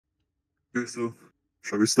Okay, so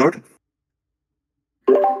shall we start?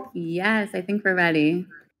 Yes, I think we're ready.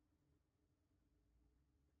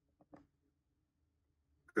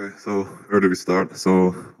 Okay, so where do we start?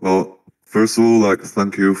 So, well, first of all,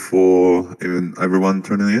 thank you for even everyone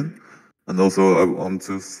tuning in, and also I want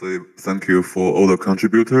to say thank you for all the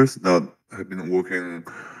contributors that have been working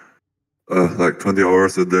 20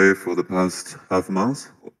 hours a day for the past half month,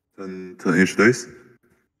 10-ish days.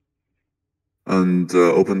 And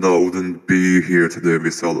OpenDAO wouldn't be here today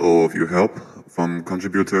without all of your help from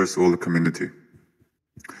contributors or the community.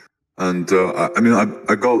 And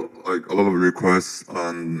I got like a lot of requests,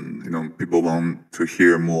 and people want to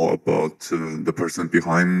hear more about the person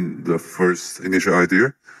behind the first initial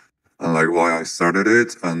idea, and like why I started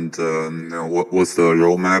it, and what was the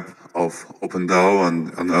roadmap of OpenDAO,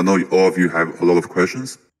 and I know all of you have a lot of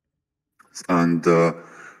questions, and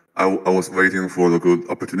I was waiting for the good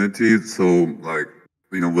opportunity. So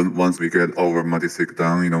once we get our multi-sig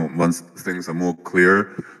down, once things are more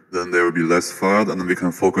clear, then there will be less FUD, and then we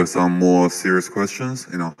can focus on more serious questions.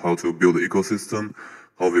 How to build the ecosystem,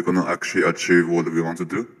 how we're gonna actually achieve what we want to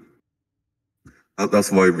do.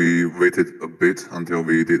 That's why we waited a bit until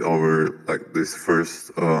we did our this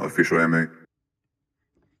first official MA.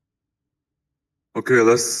 Okay,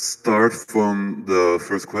 let's start from the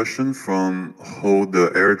first question from Hold the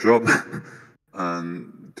Airdrop.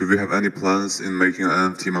 And do we have any plans in making an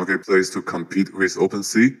NFT marketplace to compete with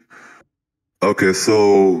OpenSea? Okay,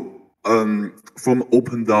 so from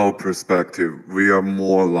OpenDAO perspective, we are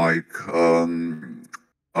more like a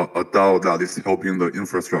DAO that is helping the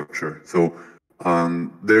infrastructure. So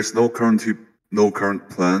there's no current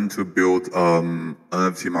plan to build an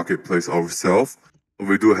NFT marketplace ourselves.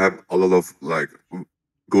 We do have a lot of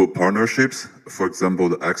good partnerships. For example,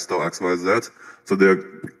 the XDAO XYZ. So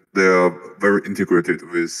they are very integrated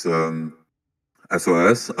with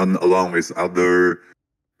SOS and along with other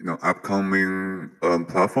upcoming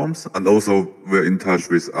platforms, and also we're in touch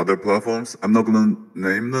with other platforms. I'm not gonna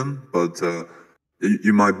name them, but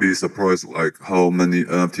you might be surprised like how many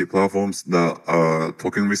NFT platforms that are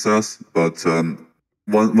talking with us. But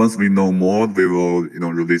once we know more, we will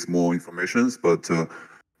release more information. But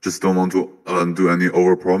just don't want to do any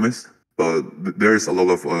overpromise. But there is a lot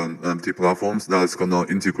of NFT platforms that is gonna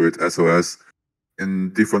integrate SOS in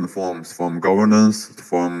different forms, from governance,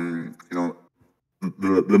 from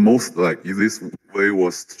the most easiest way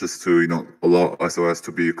was just to allow SOS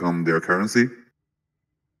to become their currency.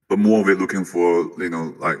 But more we're looking for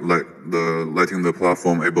letting the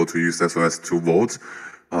platform able to use SOS to vote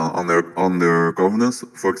on their governance.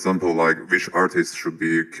 For example, like which artists should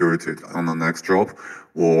be curated on the next drop,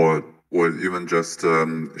 or even just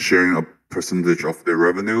sharing a percentage of their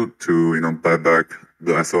revenue to buy back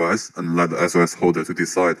the SOS and let the SOS holder to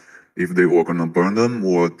decide if they were gonna burn them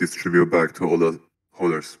or distribute back to all the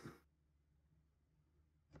holders.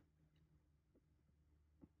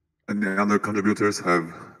 Any other contributors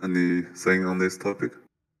have any saying on this topic?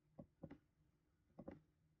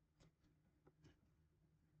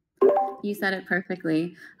 You said it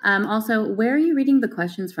perfectly. Also, where are you reading the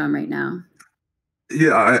questions from right now?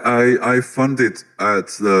 Yeah, I found it at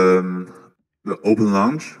the open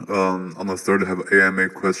lounge. On the third, have AMA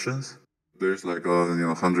questions. There's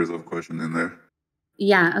hundreds of questions in there.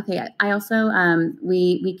 Yeah. Okay. I also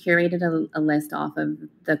we curated a list off of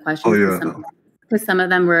the questions. Oh yeah. Because some of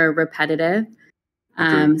them were repetitive.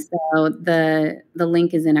 Okay. So the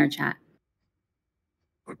link is in our chat.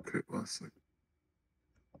 Okay, 1 second.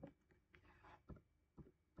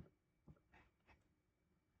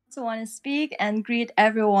 Also want to speak and greet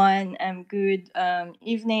everyone. Good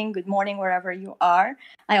evening, good morning, wherever you are.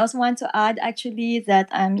 I also want to add actually that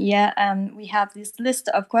we have this list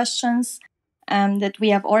of questions that we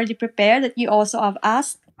have already prepared that you also have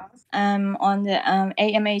asked on the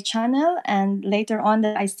AMA channel, and later on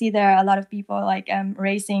that I see there are a lot of people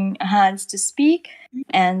raising hands to speak,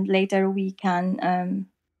 and later we can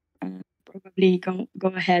probably go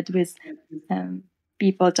ahead with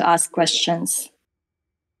people to ask questions.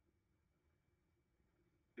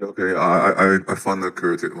 Okay, I found the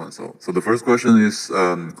curated one. So the first question is,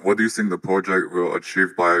 what do you think the project will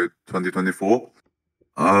achieve by 2024?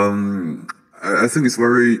 I think it's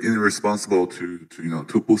very irresponsible to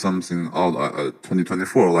put something out at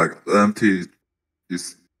 2024. Like NFT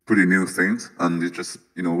is pretty new things, and it just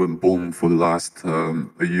went boom for the last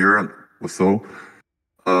a year or so.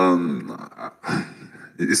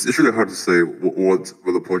 It's really hard to say what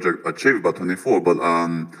will the project achieve by 2024, but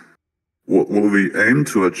what we aim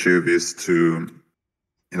to achieve is to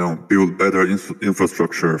build better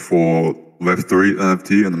infrastructure for Web3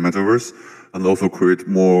 NFT and the metaverse, and also create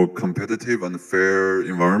more competitive and fair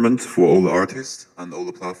environment for all the artists and all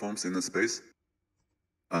the platforms in the space.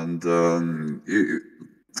 And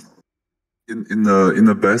in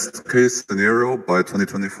the best case scenario, by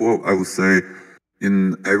 2024, I would say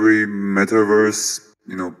in every metaverse,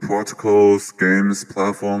 protocols, games,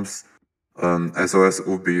 platforms, SOS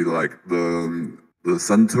would be like the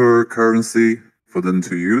center currency for them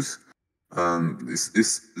to use.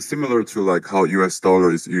 It's similar to like how US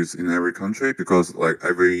dollar is used in every country, because like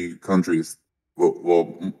every country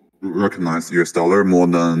will recognize US dollar more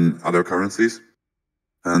than other currencies.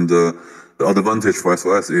 And the advantage for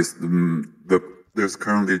SOS is there's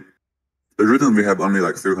currently, the reason we have only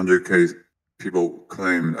like 300K people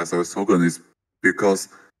claim SOS token is because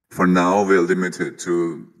for now we are limited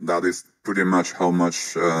to, that is pretty much how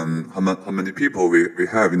many people we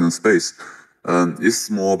have in the space. It's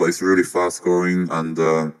small, but it's really fast growing. And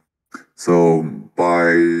so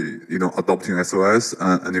by adopting SOS,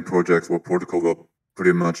 any project or protocol will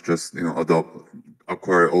pretty much just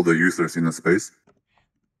acquire all the users in the space.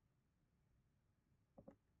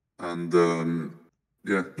 And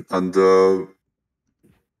yeah, and the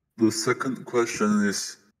second question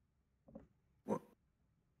is,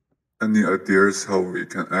 any ideas how we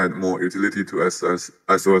can add more utility to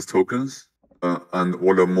SOS tokens, and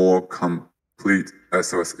what a more complete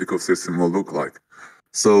SOS ecosystem will look like?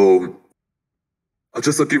 So I'll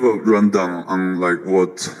just give a rundown on like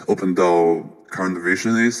what OpenDAO current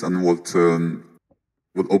vision is and what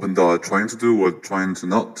OpenDAO are trying to do, what trying to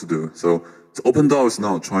not to do. So OpenDAO is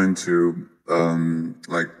not trying to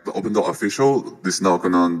like the OpenDAO official is not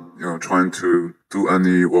gonna trying to do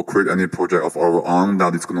any or create any project of our own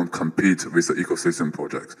that is gonna compete with the ecosystem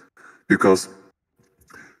project, because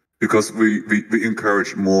we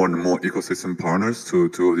encourage more and more ecosystem partners to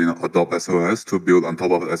adopt SOS, to build on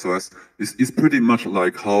top of SOS. It's pretty much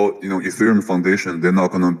like how Ethereum Foundation, they're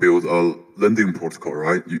not gonna build a lending protocol,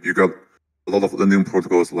 right? You got a lot of lending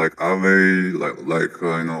protocols like Aave, like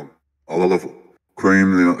a lot of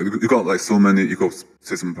Cream, you got like so many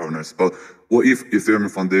ecosystem partners. But what if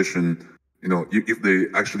Ethereum Foundation, if they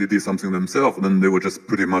actually did something themselves, then they would just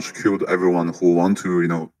pretty much kill everyone who want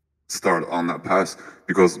to, start on that path,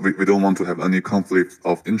 because we don't want to have any conflict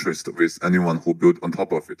of interest with anyone who built on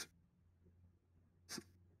top of it.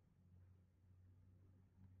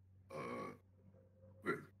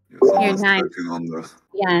 Here, Nine.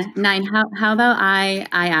 Yeah, Nine. How about I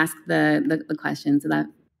ask the questions about.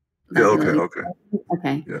 Yeah. Okay.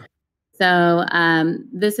 Okay. Yeah. So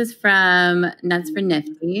this is from Nuts for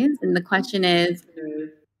Nifties, and the question is,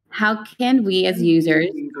 how can we as users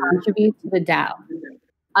contribute to the DAO?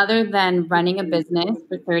 Other than running a business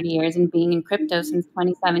for 30 years and being in crypto since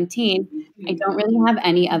 2017, I don't really have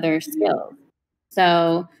any other skills.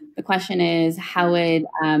 So the question is, how would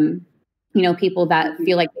people that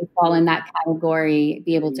feel like they fall in that category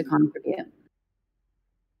be able to contribute?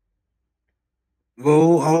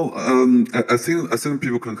 Well, I think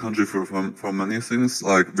people can contribute from many things.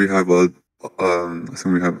 Like we have I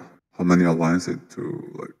think we have how many alliances? To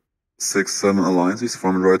like 6-7 alliances,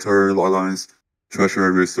 from writer alliance,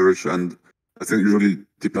 treasury research, and I think it really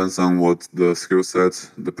depends on what the skill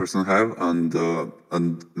set the person have, and I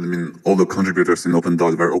mean all the contributors in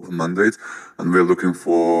OpenDAO are very open-minded, and we're looking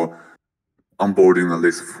for onboarding at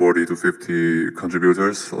least 40 to 50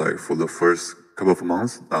 contributors, like for the first couple of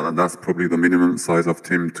months, and that's probably the minimum size of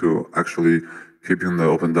team to actually keeping the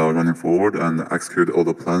OpenDAO running forward and execute all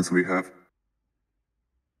the plans we have.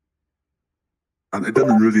 And it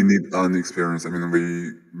doesn't really need any experience. I mean,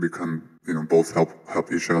 we can both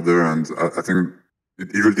help each other, and I think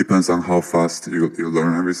it really depends on how fast you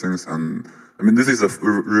learn everything. And I mean, this is a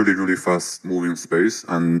really fast moving space,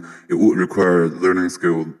 and it would require learning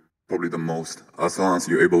skill probably the most. As long as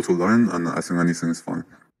you're able to learn, and I think anything is fine.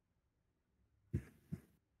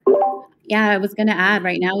 Yeah, I was going to add,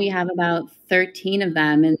 right now we have about 13 of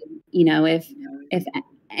them, and if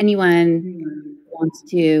anyone wants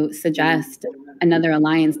to suggest another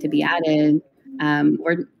alliance to be added,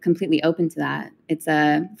 we're completely open to that. It's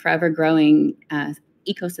a forever growing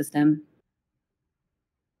ecosystem.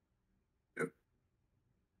 Yep.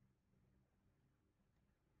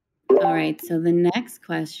 All right, so the next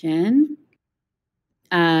question,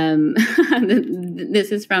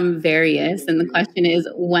 this is from Various, and the question is,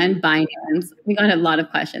 Wen Binance. We got a lot of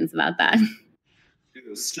questions about that.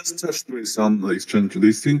 Yes, just touched with on the exchange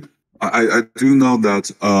listing. I do know that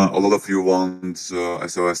a lot of you want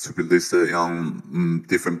SOS to be listed on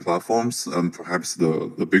different platforms, and perhaps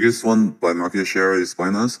the biggest one by market share is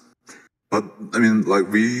Binance. But I mean, like,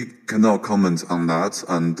 we cannot comment on that,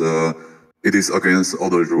 and it is against all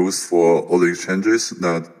the rules for all the exchanges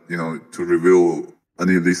that to reveal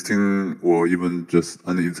any listing or even just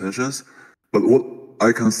any intentions. But what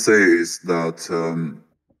I can say is that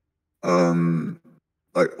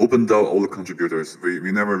like Open DAO, all the contributors,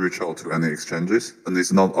 we never reach out to any exchanges, and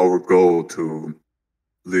it's not our goal to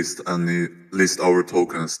list our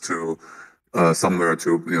tokens to somewhere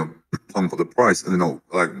to plump for the price.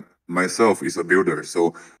 Like myself is a builder,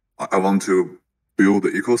 so I want to build the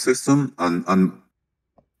ecosystem, and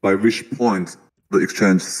by which point the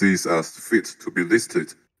exchange sees as fit to be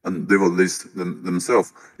listed, and they will list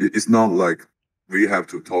themselves. It's not like we have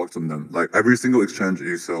to talk to them. Like every single exchange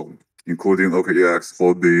is including OKEX,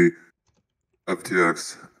 Huobi,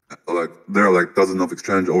 FTX, like there are like dozens of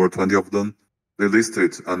exchange, over 20 of them. They list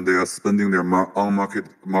it, and they are spending their own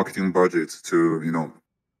marketing budgets to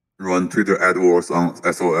run Twitter AdWords on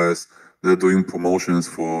SOS. They're doing promotions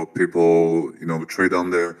for people trade on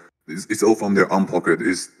there. It's all from their own pocket.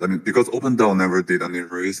 Because OpenDAO never did any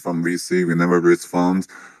raise from VC, we never raised funds,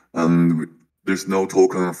 and there's no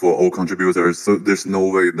token for all contributors. So there's no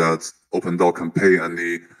way that OpenDAO can pay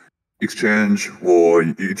any exchange or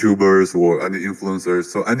YouTubers or any influencers.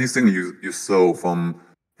 So anything you saw from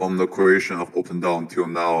the creation of OpenDAO until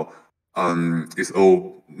now is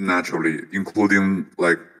all naturally, including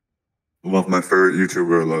like one of my favorite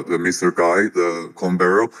YouTuber, like the Mr. Guy, the Clone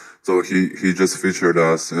Barrel. So he just featured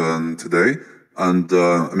us today. And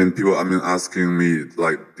people asking me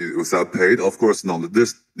like, was that paid? Of course not.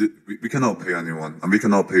 We cannot pay anyone, and we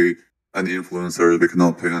cannot pay any influencers. We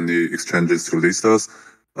cannot pay any exchanges to list us.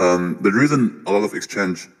 The reason a lot of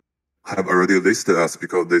exchange have already listed us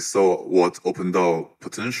because they saw what OpenDAO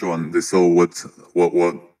potential, and they saw what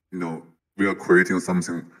we are creating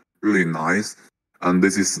something really nice. And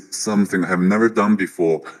this is something I have never done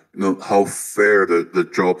before. How fair the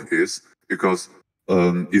job is, because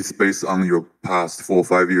it's based on your past 4 or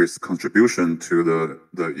 5 years contribution to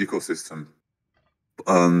the ecosystem.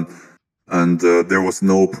 There was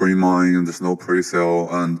no pre-mine, there's no pre-sale,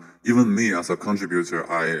 and even me as a contributor,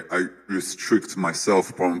 I restrict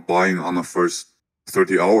myself from buying on the first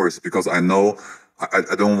 30 hours because I know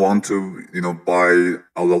I don't want to buy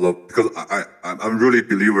a lot of, because I'm really a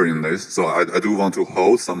believer in this, so I do want to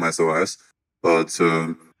hold some SOS, but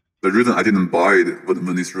the reason I didn't buy it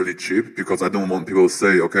when it's really cheap, because I don't want people to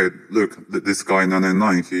say, okay, look, this guy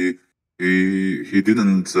 999, he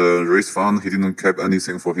didn't raise fund, he didn't keep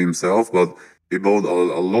anything for himself, but he bought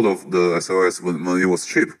a lot of the SOS when it was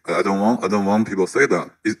cheap. I don't want people to say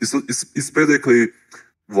that. It's basically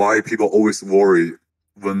why people always worry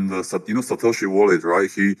when the Satoshi wallet, right?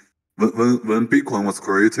 When Bitcoin was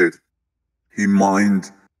created, he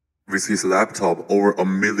mined with his laptop over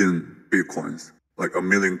 1 million Bitcoins, like 1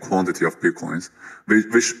 million quantity of Bitcoins,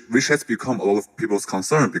 which has become a lot of people's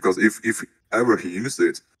concern, because if ever he used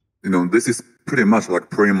it, this is pretty much like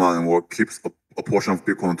pre-mine or keeps a portion of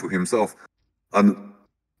Bitcoin to himself. And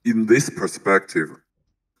in this perspective,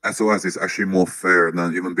 SOS is actually more fair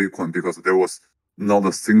than even Bitcoin, because there was not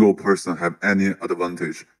a single person have any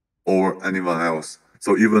advantage over anyone else.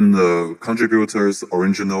 So even the contributors,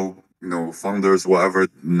 original, founders, whatever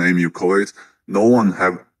name you call it, no one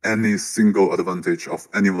have any single advantage of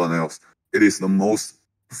anyone else. It is the most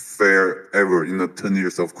fair ever in the 10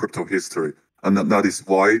 years of crypto history. And that is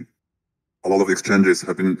why a lot of exchanges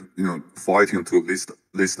have been, fighting to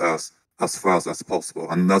list us as fast as possible.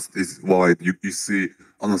 And that is why you see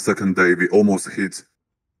on the second day, we almost hit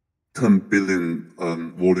 10 billion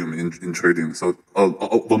volume in trading. So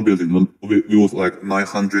 1 billion, we was like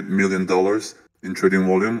 $900 million in trading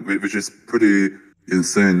volume, which is pretty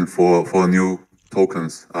insane for new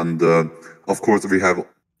tokens. And of course, we have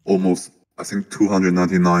almost, I think,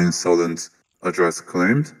 299,000 address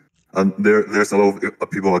claimed. And there's a lot of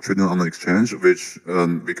people are trading on the exchange, which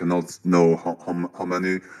we cannot know how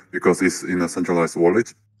many, because it's in a centralized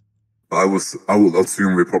wallet. But I would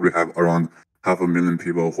assume we probably have around 500,000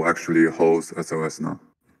 people who actually hold SOS now.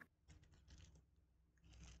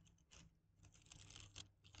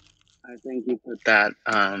 I think you put that,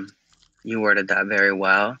 you worded that very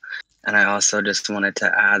well. And I also just wanted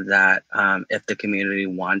to add that if the community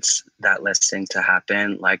wants that listing to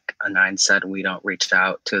happen, like Anine said, we don't reach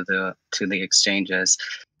out to the exchanges.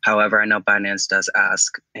 However, I know Binance does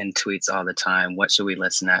ask in tweets all the time, what should we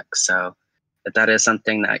list next? So if that is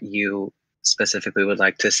something that you specifically would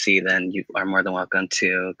like to see, then you are more than welcome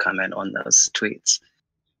to comment on those tweets.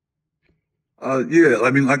 Yeah,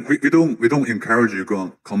 like we don't encourage you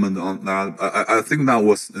to comment on that. I think that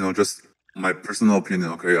was just my personal opinion.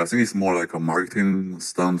 Okay, I think it's more like a marketing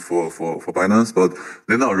stunt for Binance, but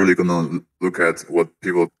they're not really gonna look at what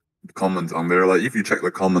people comment on there. Like if you check the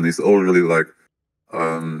comment, it's all really like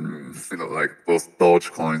like those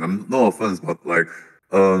Dogecoin. And no offense, but like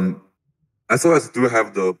SOS do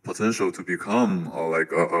have the potential to become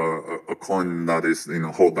like a coin that is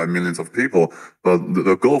held by millions of people. But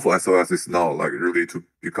the goal for SOS is now like really to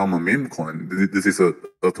become a meme coin. This is a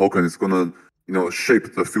token. It's gonna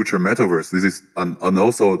shape the future metaverse. This is and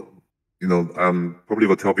also probably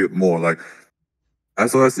will tell you more like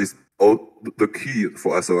SOS is the key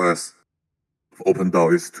for SOS for Open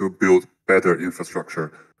DAO is to build better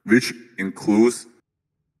infrastructure, which includes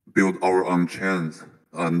build our own chains,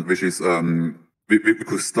 and which is we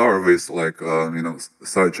could start with like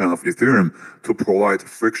side chain of Ethereum to provide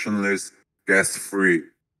frictionless, gas-free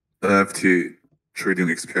NFT trading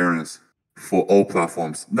experience for all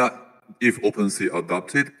platforms. That if OpenSea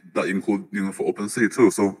adopted, that include for OpenSea too.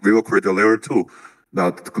 So we will create a layer 2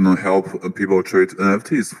 that's gonna help people trade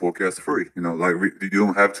NFTs for gas-free. Like you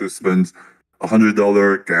don't have to spend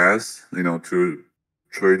 $100 gas, to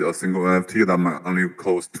trade a single NFT that might only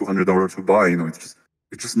cost $200 to buy.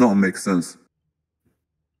 It just not make sense.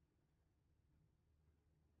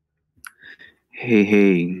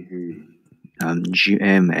 Hey,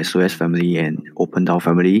 GM, SOS family, and Open DAO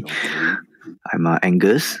family. I'm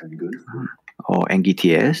Angus, or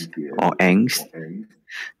AngTS, or Angs.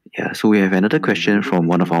 Yeah, so we have another question from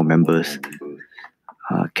one of our members.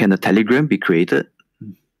 Can a Telegram be created?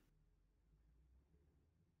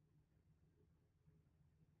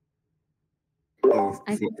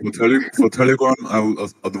 For Telegram, I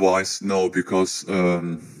would advise no, because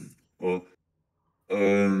I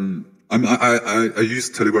use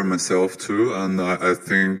Telegram myself too, and I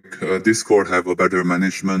think Discord have a better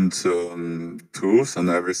management tools and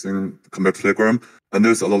everything compared to Telegram. And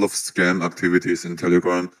there's a lot of scam activities in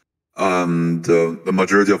Telegram, and the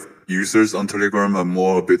majority of users on Telegram are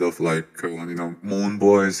more a bit of like moon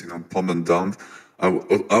boys, pump and dump. I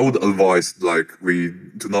would advise like we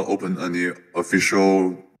do not open any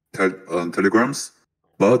official telegrams.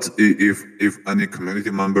 But if any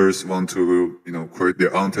community members want to create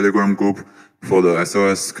their own Telegram group for the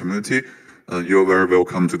SOS community, you're very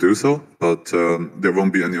welcome to do so. But there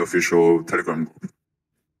won't be any official Telegram group.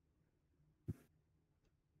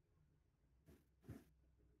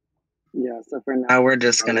 Yeah, so for now we're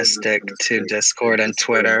just gonna stick to Discord and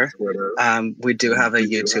Twitter. We do have a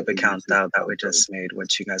YouTube account though that we just made,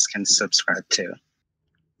 which you guys can subscribe to.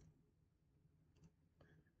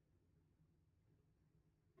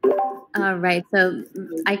 All right, so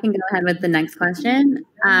I can go ahead with the next question.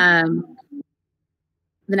 The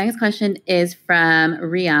next question is from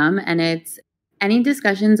Riam, and it's any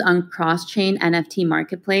discussions on cross-chain NFT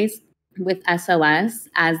marketplace with SOS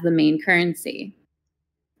as the main currency?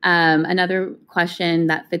 Another question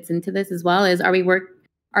that fits into this as well is, are we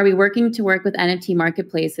working to work with NFT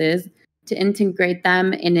marketplaces to integrate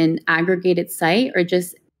them in an aggregated site, or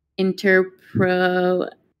just I don't know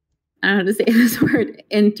how to say this word,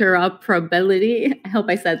 interoperability? I hope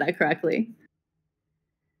I said that correctly.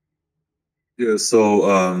 Yeah, so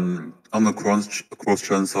on the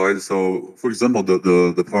cross-chain side, so for example,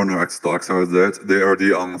 the partner XRZ, they are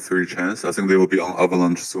already on 3 chains. I think they will be on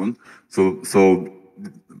Avalanche soon. So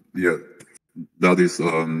yeah, that is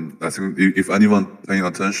I think if anyone paying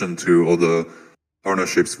attention to all the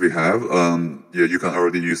partnerships we have, yeah, you can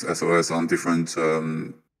already use SOS on different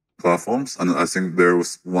platforms, and I think there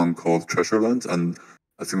was one called Treasureland, and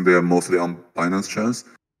I think they are mostly on Binance chains.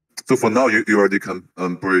 So for now, you already can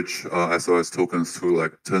bridge SOS tokens to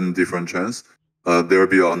like 10 different chains. There will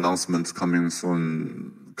be an announcement coming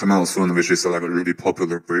out soon, which is like a really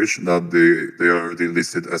popular bridge that they already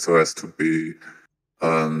listed SOS to be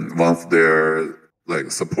one of their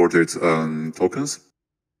like supported tokens.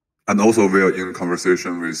 And also we are in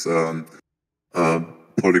conversation with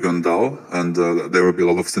Polygon DAO, and there will be a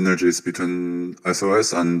lot of synergies between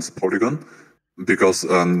SOS and Polygon, because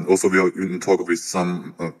also we are in talk with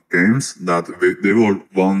some games that they will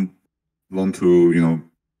want to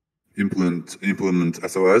implement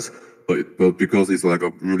SOS, but because it's like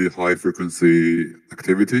a really high frequency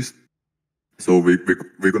activities, so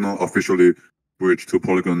we're gonna officially bridge to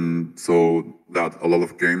Polygon so that a lot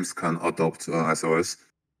of games can adopt SOS.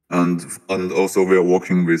 And also we are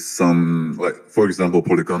working with some, like for example,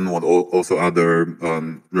 Polygon, or also other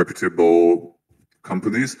reputable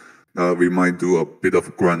companies. We might do a bit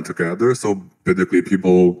of grant together. So basically,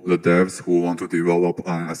 people, the devs who want to develop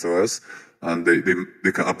on SOS, and they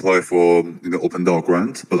can apply for Open DAO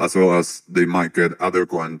grant, but as well as they might get other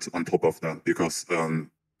grant on top of that, because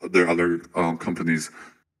there are other companies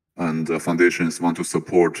and foundations want to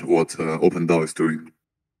support what Open DAO is doing.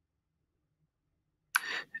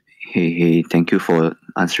 Hey, thank you for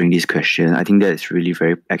answering this question. I think that's really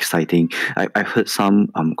very exciting. I heard some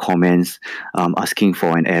comments asking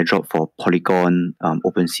for an airdrop for Polygon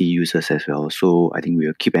OpenSea users as well. So I think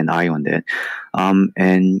we'll keep an eye on that.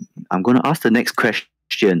 And I'm going to ask the next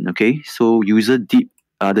question. Okay, so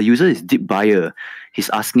the user is Deep Buyer. He's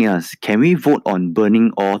asking us, can we vote on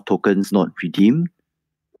burning all tokens not redeemed?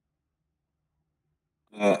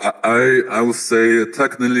 I would say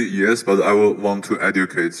technically yes, but I would want to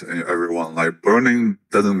educate everyone. Like burning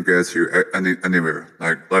doesn't get you anywhere.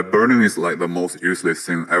 Like burning is like the most useless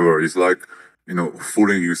thing ever. It's like, you know,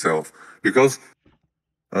 fooling yourself, because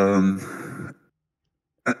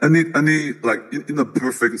any like in a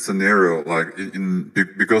perfect scenario, like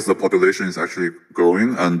because the population is actually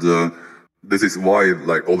growing, and this is why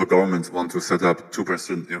like all the governments want to set up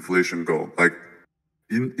 2% inflation goal. Like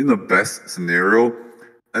in the best scenario,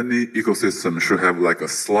 any ecosystem should have like a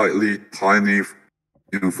slightly tiny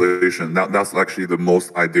inflation. That's actually the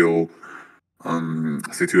most ideal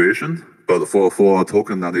situation. But for a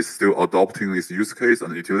token that is still adopting this use case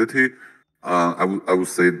and utility, I would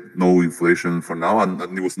say no inflation for now, and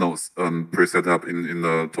it was not pre-set up in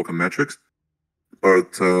the token metrics.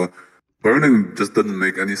 But burning just doesn't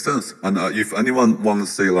make any sense. And if anyone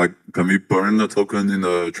wants to say like, can we burn the token in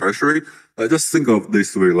the treasury? Just think of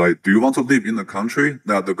this way: like, do you want to live in a country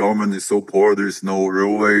that the government is so poor, there's no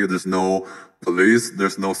railway, there's no police,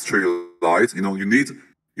 there's no street lights? You know, you need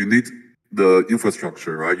the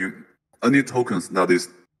infrastructure, right? Any tokens that is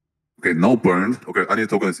not burned, any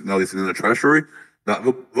tokens that is in the treasury that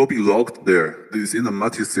will be locked there. This is in a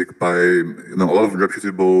multi-sig by a lot of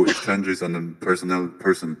reputable exchanges and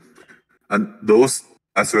person. And those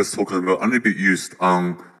SOS tokens will only be used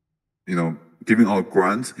on, giving out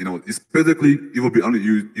grants. It's basically, it will be only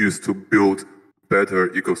used to build better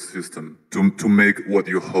ecosystem, to make what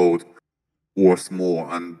you hold worth more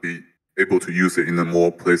and be able to use it in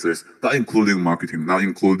more places, not including marketing, not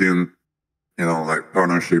including, like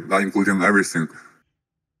partnership, not including everything.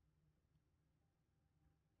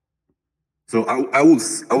 So I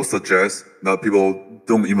would suggest that people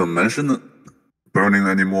don't even mention burning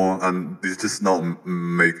anymore, and this just not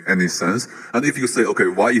make any sense. And if you say, okay,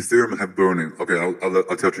 why Ethereum have burning? Okay,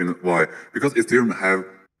 I'll tell you why. Because Ethereum have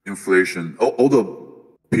inflation. All the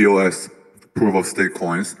POS, proof of stake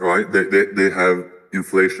coins, right? They have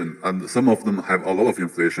inflation, and some of them have a lot of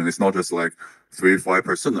inflation. It's not just like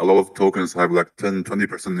 3-5%. A lot of tokens have like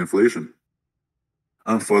 10-20% inflation.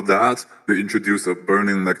 And for that, they introduce a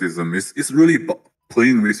burning mechanism. It's really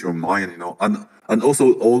playing with your mind, and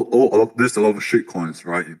also there's a lot of shit coins,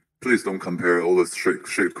 right? Please don't compare all the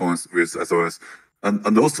shit coins with SOS.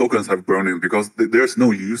 And those tokens have burning because there's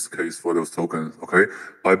no use case for those tokens, okay?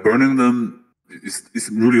 By burning them, it's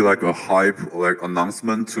really like a hype, like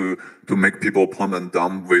announcement to make people pump and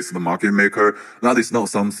dump with the market maker. That is not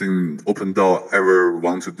something OpenDAO ever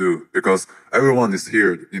want to do, because everyone is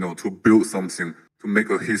here, to build something, to make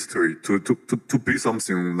a history, to be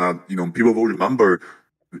something that, people will remember,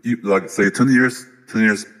 like say 10 years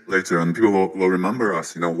later, and people will remember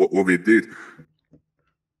us, what we did.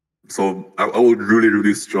 So I would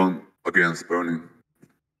really strong against burning.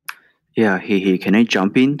 Yeah, hey, can I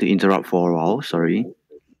jump in to interrupt for a while? Sorry.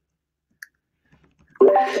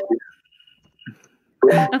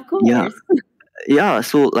 Of course. Yeah,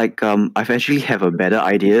 so like I've actually have a better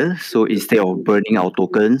idea. So instead of burning our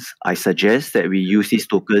tokens, I suggest that we use these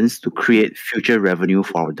tokens to create future revenue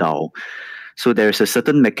for our DAO. So there's a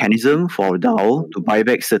certain mechanism for our DAO to buy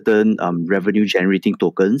back certain revenue generating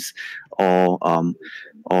tokens, or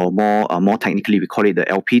more technically, we call it the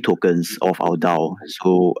LP tokens of our DAO.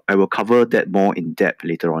 So I will cover that more in depth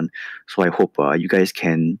later on. So I hope you guys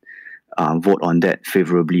can vote on that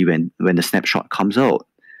favorably when the snapshot comes out.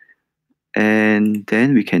 And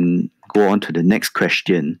then we can go on to the next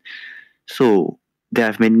question. So there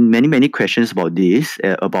have been many questions about this,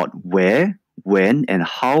 about where, when, and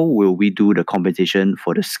how will we do the compensation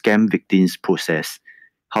for the scam victims process?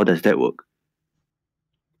 How does that work?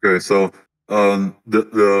 Okay, so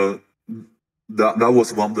that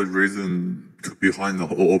was one of the reasons behind the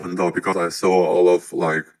whole OpenDAO, because I saw a lot of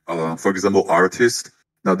like, for example, artists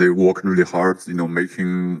that they work really hard,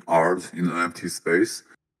 making art in the NFT space.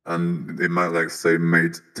 And they might like say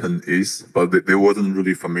made 10 ETH, but they wasn't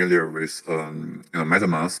really familiar with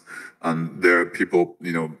MetaMask, and there are people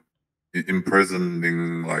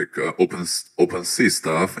imprisoning like OpenSea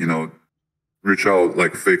stuff, reach out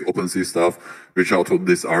like fake OpenSea stuff, reach out to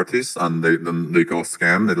these artists, and they got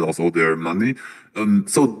scammed, they lost all their money.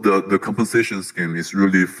 So the compensation scheme is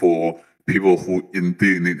really for people who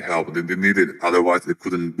indeed need help. They need it, otherwise they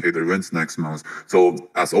couldn't pay the rent next month. So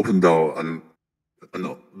as OpenDAO, and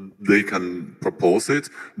they can propose it.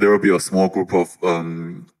 There will be a small group of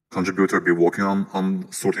contributors be working on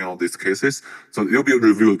sorting out these cases. So it will be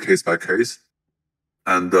reviewed case by case.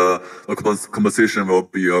 And the compensation will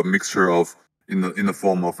be a mixture of in the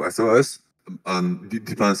form of SOS, and it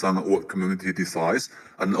depends on what community decides,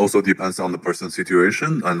 and also depends on the person's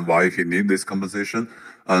situation and why he needs this compensation.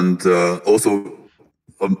 And also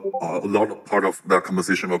a part of that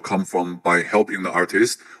compensation will come from by helping the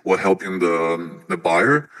artist or helping the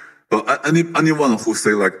buyer. But anyone who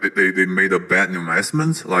say like they made a bad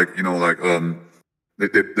investment, like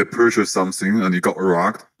they purchased something and you got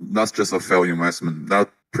rocked, that's just a failed investment. That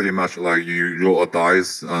pretty much like you roll a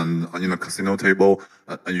dice and in a casino table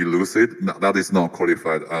and you lose it. That is not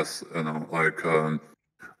qualified as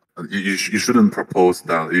you shouldn't propose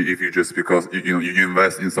that if you just because you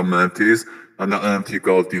invest in some NFTs and that NFT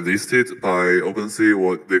got delisted by OpenSea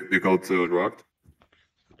or they got rocked.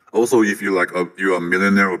 Also, if you you're a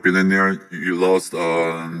millionaire or billionaire, you lost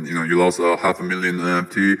you lost 500,000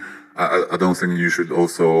 NFT. I don't think you should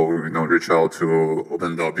also reach out to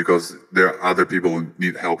OpenDAO because there are other people who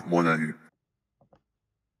need help more than you.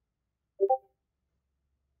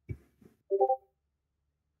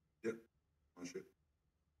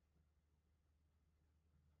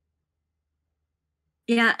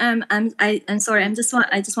 Yeah, I'm sorry. I just want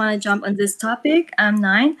to jump on this topic.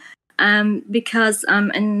 9. Because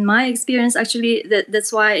in my experience, actually,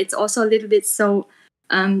 that's why it's also a little bit so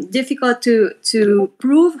difficult to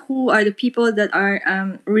prove who are the people that are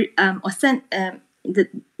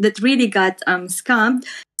that really got scammed.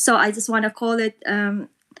 So I just want to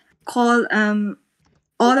call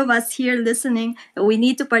all of us here listening. We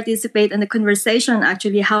need to participate in the conversation.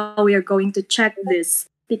 Actually, how we are going to check this,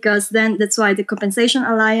 because then that's why the Compensation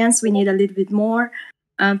Alliance, we need a little bit more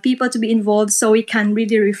people to be involved so we can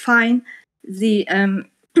really refine the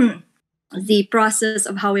the process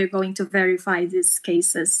of how we're going to verify these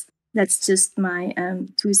cases. That's just my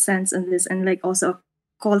 2 cents on this, and also a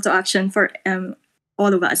call to action for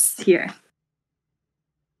all of us here.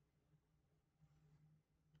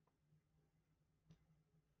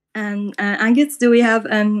 And Angus, do we have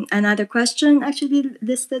another question actually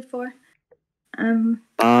listed for?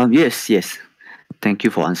 Yes. Thank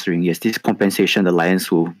you for answering. Yes, this Compensation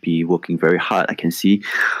Alliance will be working very hard, I can see.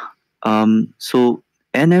 So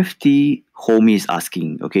NFT Homie is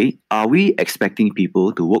asking, okay, are we expecting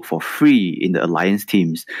people to work for free in the Alliance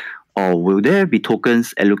teams, or will there be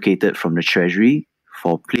tokens allocated from the treasury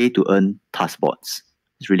for play to earn task bots?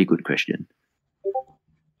 It's a really good question.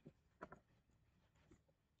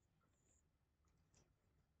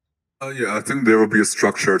 Yeah, I think there will be a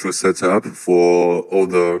structure to set up for all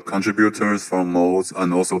the contributors from modes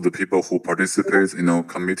and also the people who participate,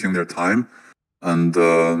 committing their time and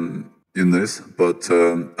in this. But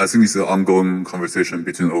I think it's an ongoing conversation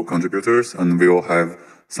between all contributors, and we will have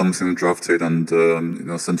something drafted and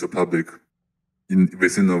sent to public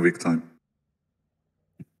within a week time.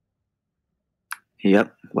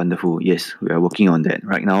 Yep, wonderful. Yes, we are working on that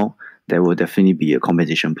right now. There will definitely be a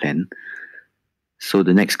compensation plan. So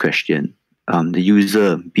the next question, the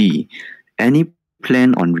user B, any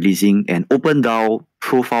plan on releasing an OpenDAO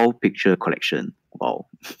profile picture collection? Wow.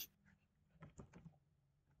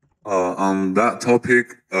 On that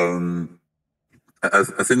topic, I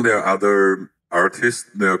think there are other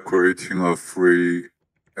artists. They are creating a free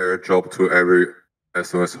airdrop to every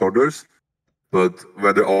SOS holders. But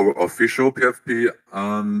whether our official PFP,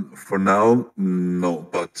 for now, no.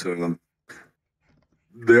 But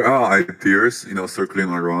there are ideas, circling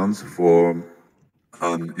around for.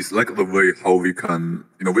 It's like the way how we can,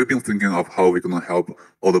 we've been thinking of how we're gonna help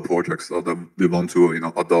all the projects that we want to,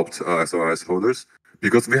 adopt SOS holders,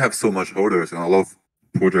 because we have so much holders and a lot of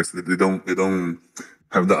projects that they don't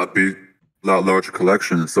have that large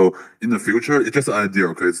collection. So in the future, it's just an idea.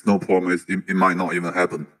 Okay, it's no problem. It might not even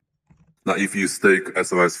happen. Now, if you stake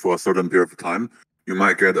SOS for a certain period of time, you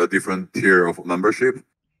might get a different tier of membership.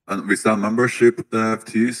 And with that membership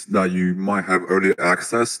NFTs, that you might have early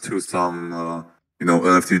access to some,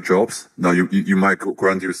 NFT jobs. Now, you might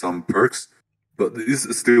grant you some perks, but this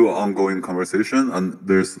is still an ongoing conversation. And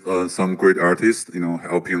there's some great artists,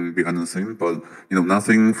 helping behind the scene, but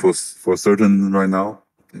nothing for certain right now.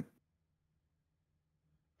 Yeah.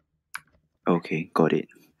 Okay, got it.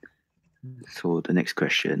 So the next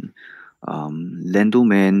question.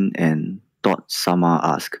 Lendoman and Dot Sama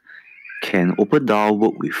ask, can OpenDAO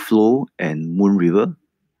work with Flow and Moon River?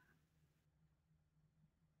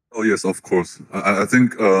 Oh yes, of course. I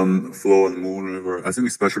think Flow and Moon River, I think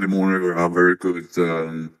especially Moon River are very good,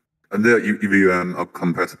 and they're EVM are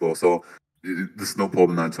compatible, so there's no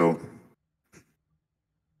problem at all.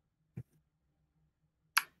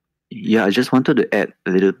 Yeah, I just wanted to add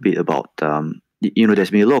a little bit about there's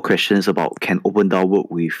been a lot of questions about can OpenDAO work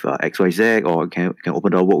with XYZ, or can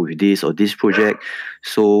OpenDAO work with this or this project.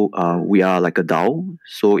 So we are like a DAO.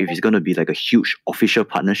 So if it's going to be like a huge official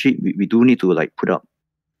partnership, we do need to like put up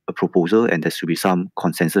a proposal, and there should be some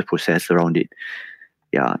consensus process around it.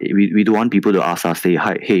 Yeah, we don't want people to ask us, say,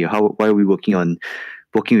 hey, why are we working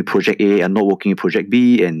with project A and not working with project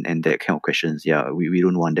B, and that kind of questions. Yeah, we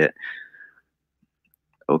don't want that.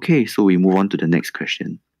 Okay, so we move on to the next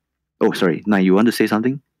question. Oh, sorry, Nai, you want to say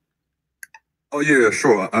something? Oh yeah,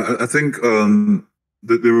 sure. I think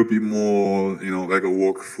that there will be more, like a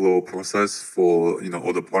workflow process for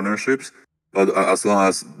all the partnerships. But as long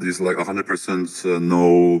as there's like 100%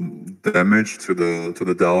 no damage to the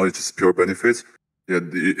DAO, it's just pure benefits. Yeah,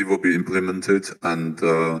 it will be implemented. And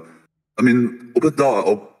I mean,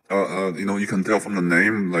 OpenDAO, you can tell from the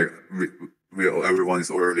name, like everyone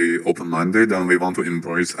is already open-minded, and we want to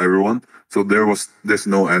embrace everyone. So there's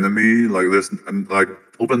no enemy. Like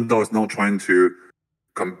OpenDAO is not trying to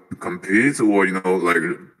compete or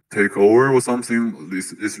like take over or something.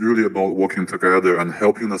 It's really about working together and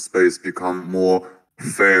helping the space become more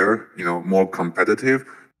fair, more competitive.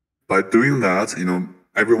 By doing that,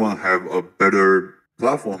 everyone have a better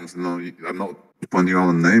platforms. I'm not pointing out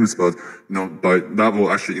the names, but by that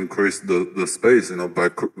will actually increase the space. By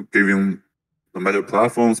giving no matter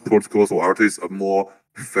platforms, protocols, or artists a more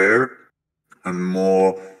fair and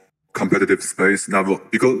more competitive space.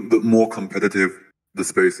 Because the more competitive the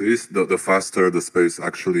space is, the faster the space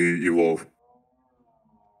actually evolve.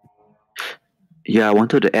 Yeah, I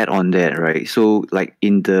wanted to add on that, right? So like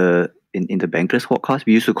in the Bankers podcast,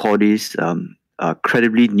 we used to call this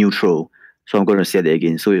credibly neutral. So I'm going to say that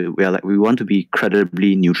again. So we want to be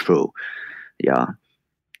credibly neutral. Yeah.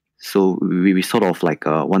 So we sort of like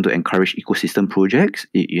want to encourage ecosystem projects.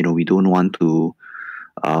 We don't want to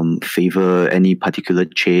favor any particular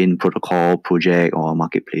chain, protocol, project, or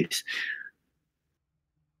marketplace.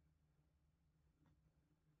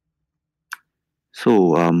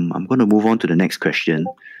 So I'm going to move on to the next question.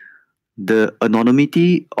 The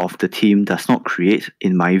anonymity of the team does not create,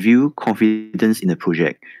 in my view, confidence in the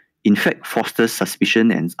project. In fact, fosters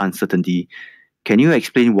suspicion and uncertainty. Can you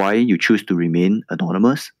explain why you choose to remain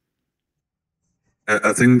anonymous?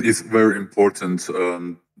 I think it's very important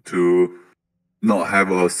to not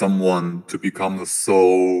have someone to become the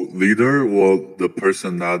sole leader or the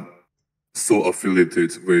person that so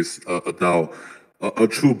affiliated with a DAO. A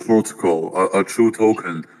true protocol, a true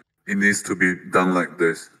token, it needs to be done like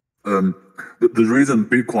this. The reason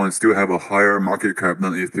Bitcoin still have a higher market cap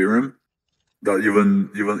than Ethereum, that even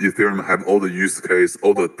Ethereum have all the use case,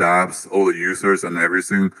 all the dApps, all the users and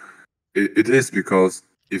everything, it is because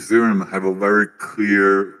Ethereum have a very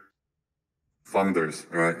clear founders,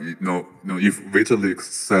 right? If Vitalik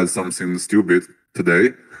says something stupid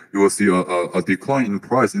today, you will see a decline in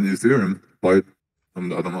price in Ethereum by I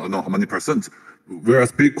don't know how many percent.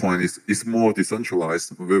 Whereas Bitcoin is more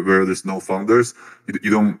decentralized, where there's no founders. You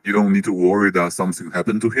don't need to worry that something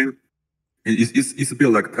happened to him. It's a bit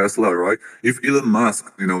like Tesla, right? If Elon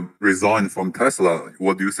Musk, resigned from Tesla,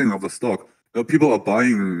 what do you think of the stock? People are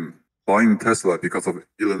buying Tesla because of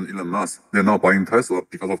Elon Musk. They're not buying Tesla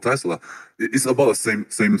because of Tesla. It's about the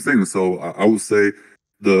same thing. So I would say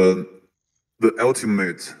the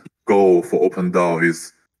ultimate goal for OpenDAO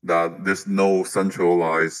is that there's no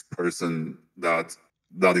centralized person that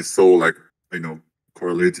is so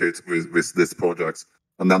correlated with this project.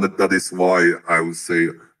 And that is why I would say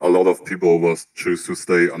a lot of people will choose to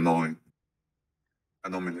stay anonymous.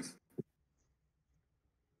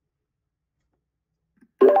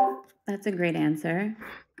 That's a great answer.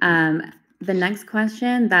 The next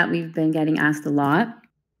question that we've been getting asked a lot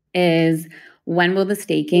is, when will the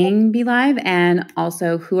staking be live? And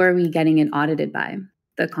also, who are we getting it audited by,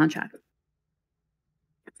 the contract?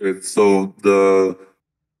 Okay, so the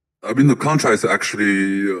contract is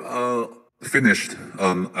actually finished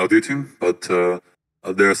auditing, but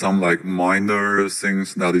there are some minor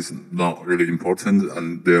things that is not really important,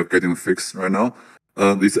 and they're getting fixed right now.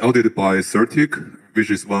 It's audited by Certic, which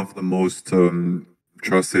is one of the most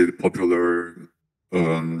trusted, popular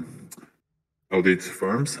audit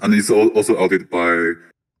firms, and it's also audited by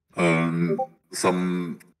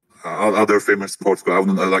some other famous sports.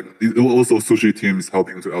 Also Sushi team is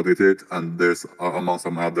helping to audit it, and there's among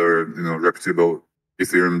some other reputable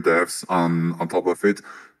Ethereum devs on top of it.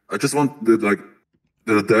 I just want the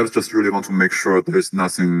devs just really want to make sure there's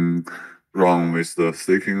nothing wrong with the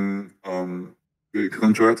staking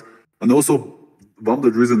contract, and also one of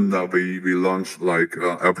the reasons that we launched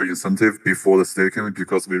LP incentive before the staking,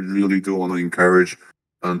 because we really do want to encourage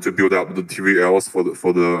and to build up the TVLs for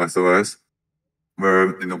the SOS,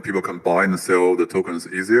 where people can buy and sell the tokens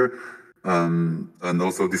easier. And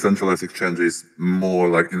also decentralized exchange is more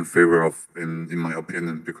like in favor of, in my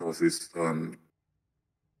opinion, because it's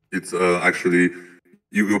actually,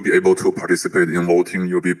 you will be able to participate in voting,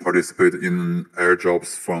 you'll be participate in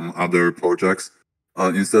airdrops from other projects.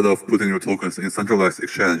 Instead of putting your tokens in centralized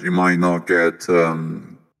exchange, you might not get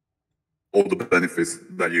all the benefits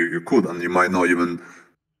that you could, and you might not even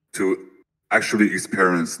to actually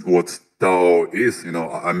experience what DAO is.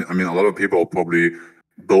 I mean, a lot of people probably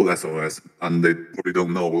build SOS and they probably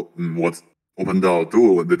don't know what OpenDAO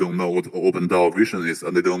do, they don't know what OpenDAO vision is,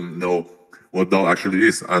 and they don't know what DAO actually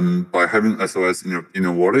is. And by having SOS in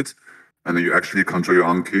your wallet, and you actually control your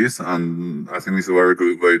own keys, and I think it's a very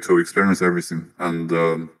good way to experience everything. And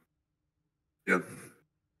yeah.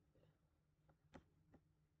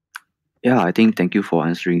 Yeah, I think thank you for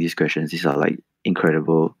answering these questions. These are like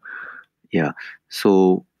incredible. Yeah.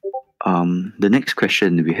 So the next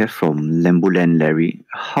question we have from Lambuland Larry.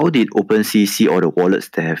 How did OpenSea see all the wallets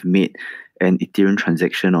that have made an Ethereum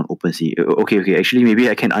transaction on OpenSea? Okay. Actually, maybe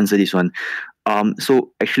I can answer this one.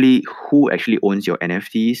 So actually, who actually owns your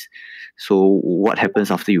NFTs? So what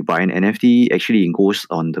happens after you buy an NFT? Actually, it goes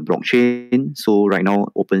on the blockchain. So right now,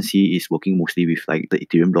 OpenSea is working mostly with like the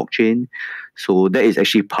Ethereum blockchain. So that is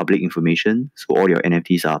actually public information. So all your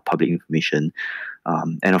NFTs are public information.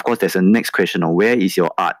 And of course, there's a next question on where is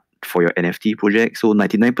your art for your NFT project. So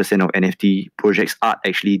 99% of NFT projects art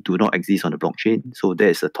actually do not exist on the blockchain. So that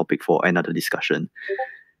is a topic for another discussion.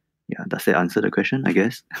 Yeah, does that answer the question, I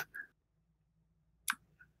guess?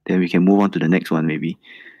 Then we can move on to the next one maybe.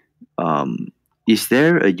 Is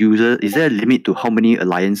there a limit to how many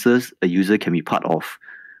alliances a user can be part of?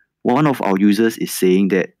 One of our users is saying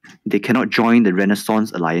that they cannot join the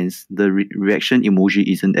Renaissance Alliance. The reaction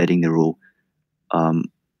emoji isn't adding the row.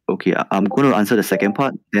 Okay, I'm going to answer the second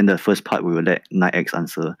part. Then the first part we will let NightX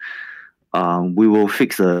answer. We will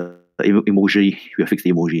fix the emoji. We'll fix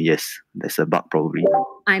the emoji. Yes, that's a bug probably.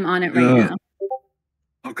 I'm on it right now.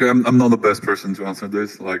 Okay, I'm not the best person to answer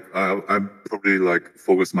this. Like, I probably like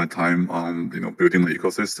focus my time on building the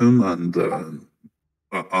ecosystem and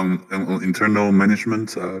on internal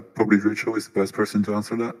management. Probably Rachel is the best person to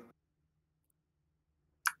answer that.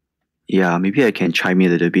 Yeah, maybe I can chime in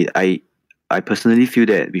a little bit. I personally feel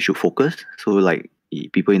that we should focus. So like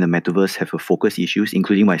people in the metaverse have a focus issues,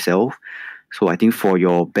 including myself. So I think for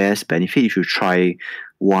your best benefit, you should try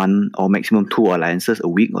 1 or maximum 2 alliances a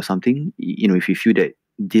week or something. If you feel that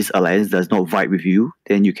this alliance does not vibe with you,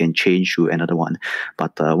 then you can change to another one.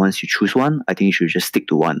 But once you choose one, I think you should just stick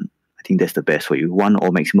to one. I think that's the best for you. 1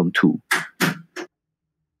 or maximum 2.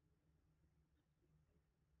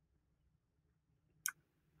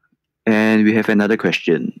 And we have another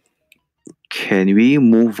question. Can we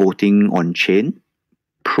move voting on chain?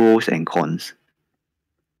 Pros and cons.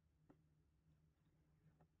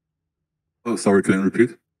 Oh, sorry, can you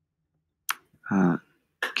repeat?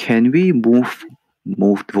 Can we move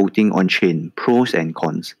voting on chain? Pros and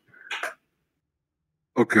cons.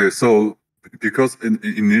 Okay, so because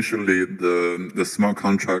initially the smart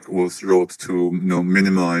contract was wrote to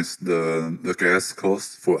minimize the gas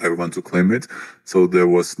cost for everyone to claim it, so there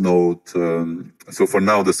was no. So for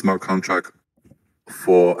now, the smart contract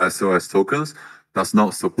for SOS tokens does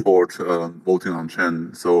not support voting on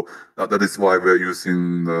chain. So that is why we're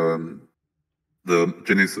using the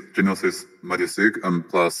Genesis Matic and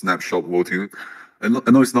plus snapshot voting. And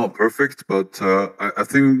I know it's not perfect, but I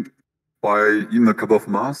think in a couple of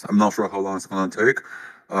months, I'm not sure how long it's gonna take.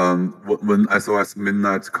 When SOS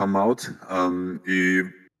Midnight come out,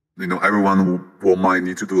 everyone might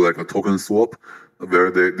need to do like a token swap,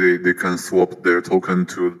 where they can swap their token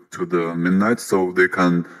to the Midnight, so they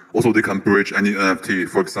can bridge any NFT,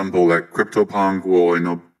 for example, like CryptoPunk or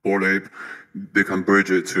Bored Ape, they can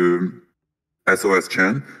bridge it to SOS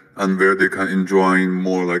chain, and where they can enjoy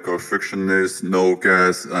more like a frictionless, no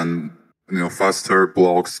gas, and faster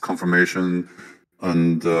blocks confirmation,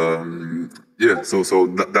 and yeah, so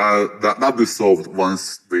that will be solved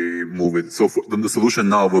once we move it. So the solution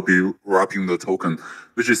now will be wrapping the token,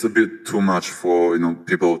 which is a bit too much for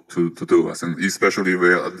people to do. I think, especially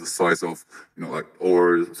we're at the size of like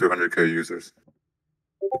over 300k users.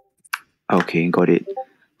 Okay, got it.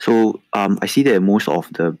 So I see that most of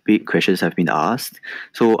the big questions have been asked.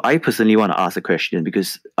 So I personally want to ask a question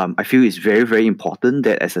because I feel it's very, very important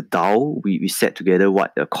that as a DAO, we set together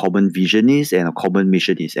what a common vision is and a common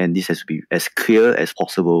mission is. And this has to be as clear as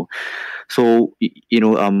possible. So,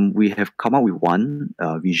 we have come up with one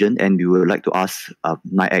vision, and we would like to ask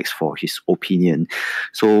NightX for his opinion.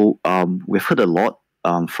 So we've heard a lot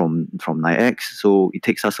from 9X, so it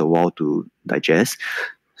takes us a while to digest.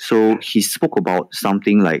 So he spoke about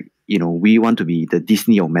something like, we want to be the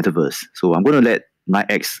Disney of metaverse. So I'm going to let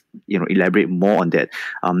 9X, elaborate more on that.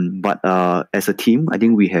 But as a team, I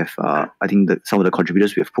think we have, some of the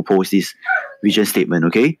contributors, we have proposed this vision statement.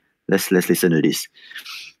 Okay, let's listen to this.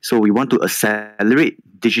 So we want to accelerate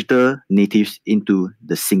digital natives into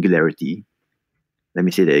the singularity. Let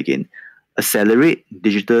me say that again. Accelerate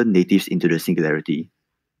digital natives into the singularity.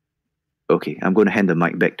 Okay, I'm going to hand the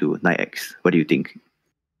mic back to 9X. What do you think?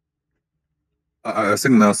 I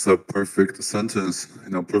think that's a perfect sentence,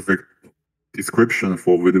 perfect description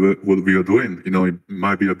for what we are doing. It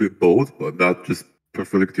might be a bit bold, but that just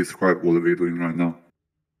perfectly describes what we're doing right now.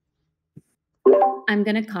 I'm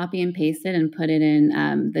going to copy and paste it and put it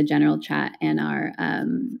in the general chat and our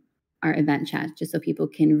event chat, just so people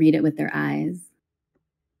can read it with their eyes.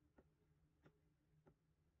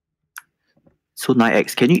 So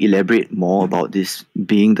 9X, can you elaborate more about this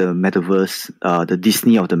being the metaverse, the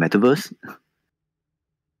Disney of the metaverse?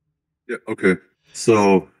 Yeah, okay.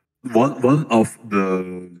 So one of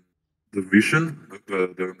the vision,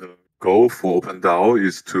 the goal for OpenDAO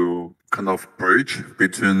is to kind of bridge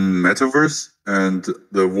between metaverse and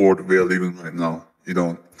the world we are living right now.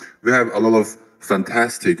 We have a lot of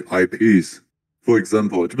fantastic IPs. For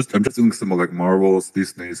example, I'm just doing some like Marvel's,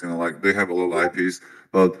 Disney's, they have a lot of IPs,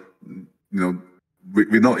 but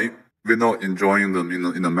we're not enjoying them in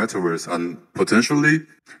the metaverse, and potentially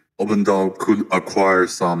OpenDAO could acquire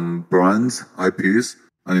some brands, IPs,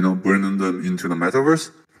 and bring them into the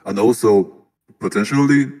metaverse, and also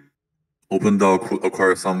potentially OpenDAO could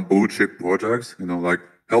acquire some blue chip projects, like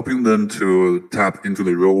helping them to tap into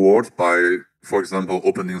the real world by, for example,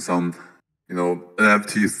 opening some,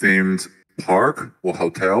 NFT themed park or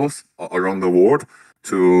hotels around the world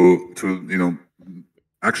to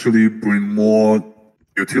actually bring more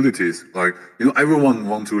utilities. Like, everyone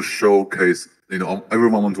want to showcase,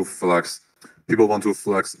 everyone want to flex. People want to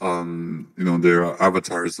flex their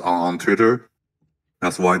avatars on Twitter.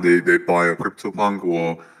 That's why they buy a CryptoPunk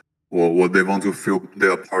or they want to feel they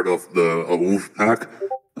are part of the wolf pack.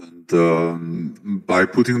 And by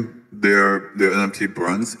putting their NFT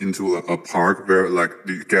brands into a park where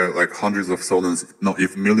you get hundreds of thousands, not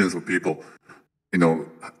even millions of people,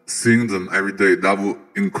 seeing them every day, that will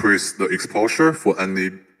increase the exposure for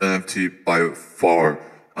any NFT by far,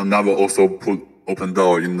 and that will also put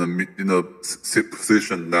OpenDAO in a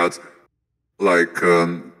position that,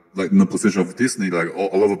 in the position of Disney,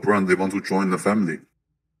 a lot of brands, they want to join the family,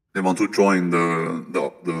 they want to join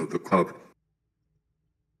the club.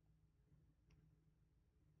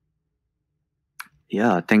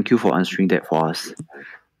 Yeah, thank you for answering that for us.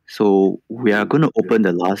 So we are going to open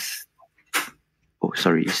the last. Oh,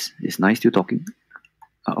 sorry, is Nai still talking?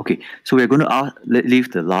 Okay, so we're going to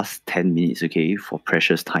leave the last 10 minutes, okay, for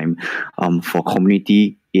precious time for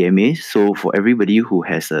community AMA. So for everybody who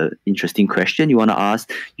has an interesting question you want to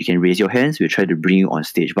ask, you can raise your hands. We'll try to bring you on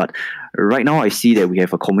stage. But right now I see that we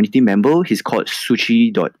have a community member. He's called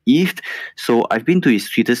Suchi.eth. So I've been to his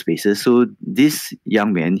Twitter spaces. So this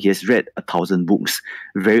young man, he has read 1,000 books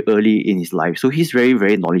very early in his life. So he's very,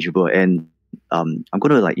 very knowledgeable. And I'm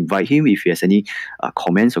going to invite him if he has any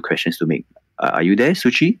comments or questions to make. Are you there,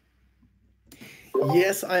 Suchi?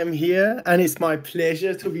 Yes, I am here, and it's my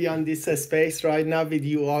pleasure to be on this space right now with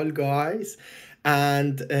you all guys.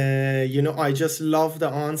 And I just love the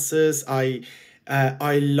answers. I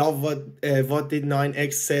love what did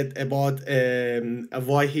 9X said about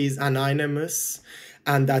why he's anonymous,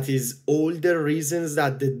 and that is all the reasons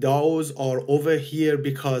that the DAOs are over here,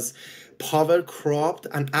 because power cropped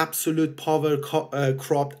and absolute power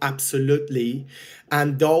cropped absolutely,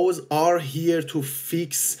 and those are here to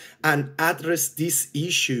fix and address this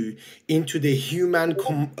issue into the human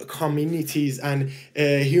communities and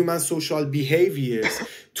human social behaviors,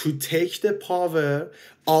 to take the power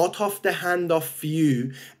out of the hand of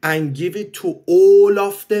few and give it to all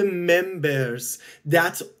of the members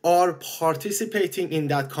that are participating in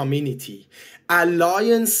that community.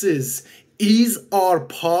 Alliances is our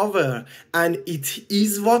power, and it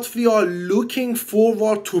is what we are looking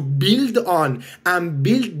forward to build on and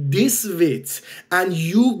build this with. And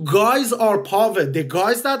you guys are power. The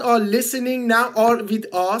guys that are listening now are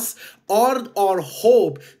with us, are our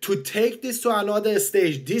hope to take this to another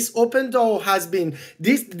stage. This OpenDAO has been,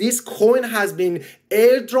 this coin has been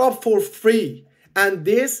airdropped for free, and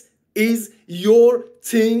this is your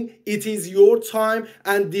thing, it is your time,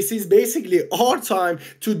 and this is basically our time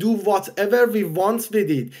to do whatever we want with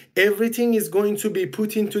it. Everything is going to be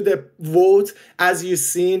put into the vote. As you've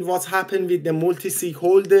seen what's happened with the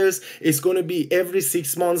multi-stakeholders, it's going to be every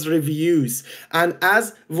 6 months reviews. And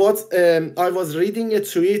as what I was reading a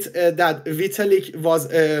tweet that Vitalik was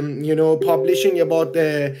publishing about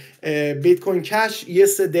the Bitcoin Cash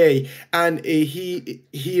yesterday, and he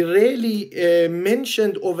really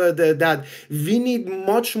mentioned over there that we need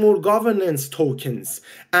much more governance tokens,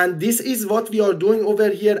 and this is what we are doing over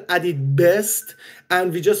here at its best.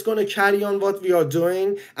 And we're just going to carry on what we are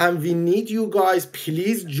doing, and we need you guys.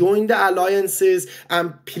 Please join the alliances,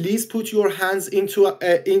 and please put your hands into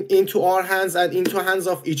our hands and into hands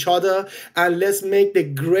of each other, and let's make the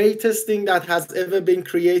greatest thing that has ever been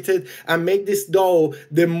created, and make this DAO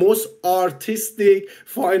the most artistic,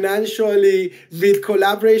 financially, with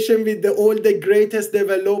collaboration with all the greatest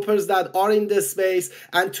developers that are in the space,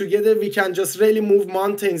 and together we can just really move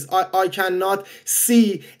mountains. I cannot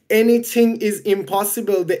see anything is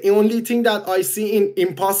impossible. The only thing that I see in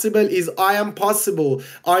impossible is I am possible.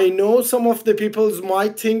 I know some of the people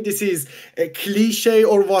might think this is a cliche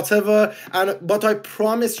or whatever, but I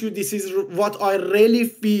promise you this is what I really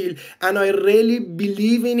feel, and I really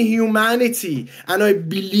believe in humanity, and I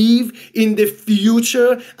believe in the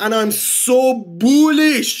future, and I'm so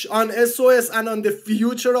bullish on SOS and on the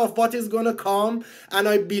future of what is gonna come. And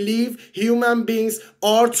I believe human beings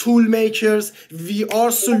are tool makers, we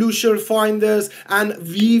are solution finders, and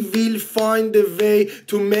we will find a way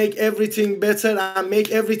to make everything better and make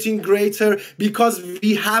everything greater, because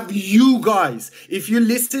we have you guys. If you're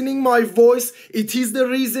listening my voice, it is the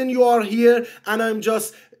reason you are here, and I'm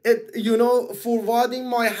just forwarding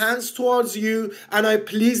my hands towards you, and I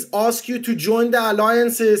please ask you to join the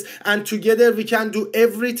alliances, and together we can do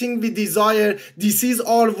everything we desire. This is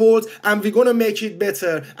our vote, and we're gonna make it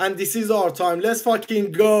better, and this is our time. Let's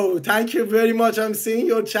fucking go. Thank you very much. I'm seeing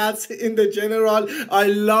your chats in the general. I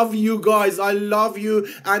love you guys. I love you,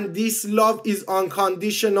 and this love is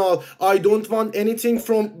unconditional. I don't want anything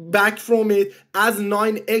back from it, as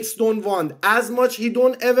 9x don't want. As much he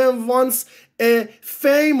don't even wants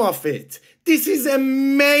fame of it. This is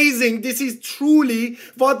amazing. This is truly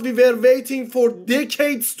what we were waiting for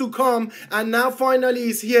decades to come, and now finally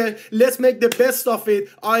is here. Let's make the best of it.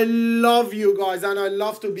 I love you guys, and I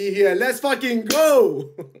love to be here. Let's fucking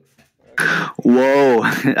go. Whoa,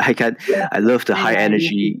 I love the high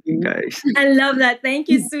energy, guys. I love that. Thank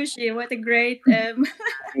you, Sushi. What a great,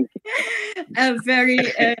 very,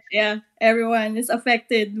 everyone is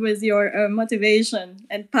affected with your motivation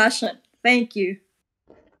and passion. Thank you.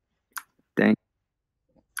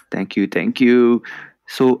 Thank you.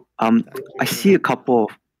 So I see a couple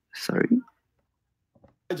of, sorry.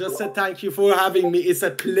 I just said thank you for having me. It's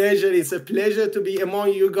a pleasure. It's a pleasure to be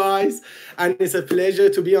among you guys, and it's a pleasure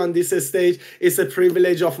to be on this stage. It's a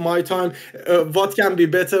privilege of my time. What can be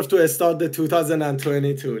better to start the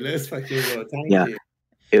 2022? Let's fucking go. Thank you.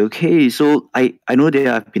 Okay, so I know there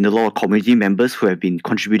have been a lot of community members who have been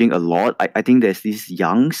contributing a lot. I think there's these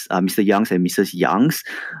Youngs, Mr. Youngs and Mrs. Youngs.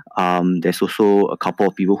 There's also a couple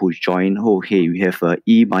of people who joined. Oh, hey, we have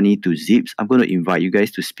e-money to Zips. I'm going to invite you guys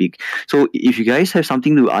to speak. So if you guys have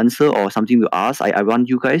something to answer or something to ask, I want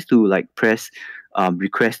you guys to press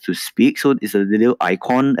request to speak. So it's a little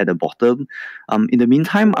icon at the bottom. In the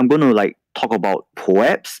meantime, I'm going to talk about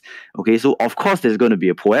POAPs. Okay, so of course there's going to be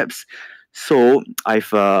a POAPs. So I've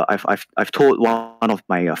told one of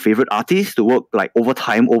my favorite artists to work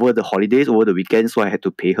overtime over the holidays, over the weekends, so I had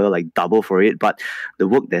to pay her double for it. But the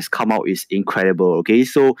work that's come out is incredible. Okay,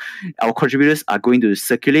 so our contributors are going to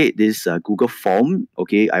circulate this Google form.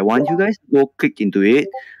 Okay, I want you guys to go click into it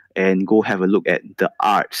and go have a look at the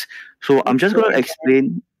arts. So I'm just going to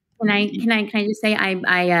explain. Can I just say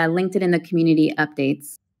I linked it in the community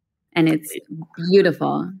updates, and it's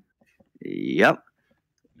beautiful. Yep.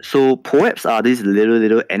 So POAPs are these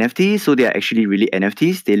little NFTs. So they are actually really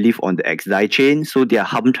NFTs. They live on the XDAI chain. So they are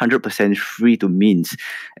 100% free to mint.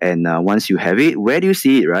 And once you have it, where do you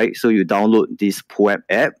see it, right? So you download this POAP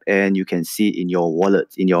app and you can see it in your wallet,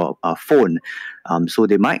 in your phone. So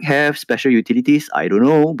they might have special utilities. I don't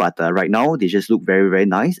know. But right now, they just look very, very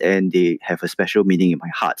nice. And they have a special meaning in my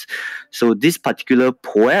heart. So this particular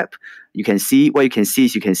POAP, you can see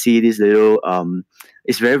this little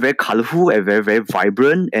it's very, very colorful and very, very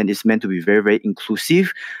vibrant, and it's meant to be very, very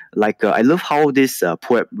inclusive. I love how this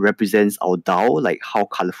POAP represents our DAO, how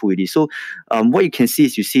colorful it is. So what you can see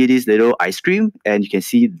is you see this little ice cream, and you can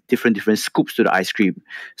see different scoops to the ice cream.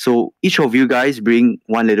 So each of you guys bring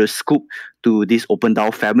one little scoop to this Open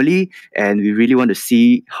DAO family, and we really want to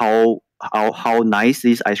see how how nice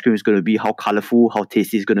this ice cream is going to be, how colorful, how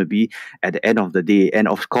tasty it's going to be at the end of the day. And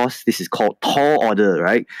of course, this is called tall order,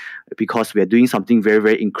 right? Because we are doing something very,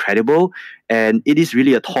 very incredible. And it is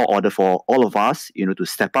really a tall order for all of us, to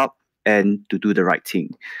step up and to do the right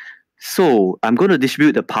thing. So I'm going to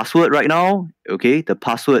distribute the password right now. Okay, the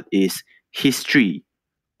password is history,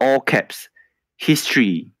 all caps,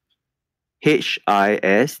 history,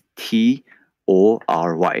 HISTORY.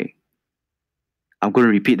 I'm going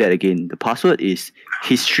to repeat that again. The password is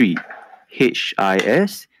history, HISTORY.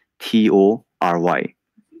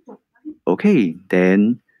 Okay,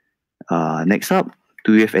 then next up,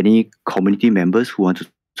 do you have any community members who want to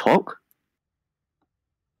talk?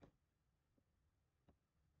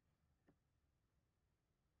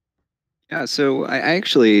 Yeah, so I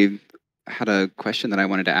actually had a question that I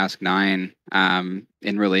wanted to ask Nine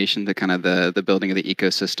in relation to kind of the building of the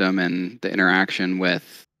ecosystem and the interaction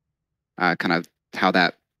with kind of how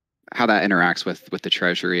that interacts with the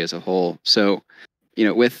Treasury as a whole. So,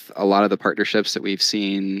 with a lot of the partnerships that we've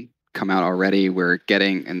seen come out already, we're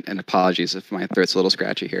getting, and apologies if my throat's a little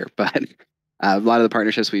scratchy here, but a lot of the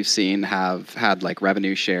partnerships we've seen have had like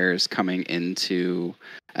revenue shares coming into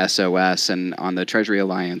SOS, and on the Treasury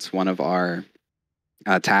Alliance, one of our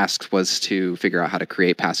tasks was to figure out how to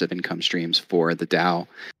create passive income streams for the DAO.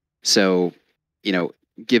 So,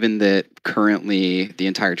 given that currently the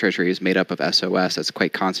entire Treasury is made up of SOS, that's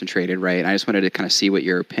quite concentrated, right? And I just wanted to kind of see what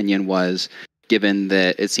your opinion was, given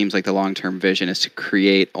that it seems like the long-term vision is to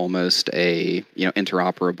create almost a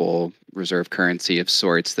interoperable reserve currency of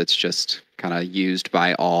sorts that's just kind of used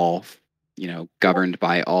by all, governed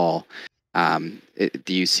by all.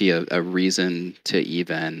 Do you see a reason to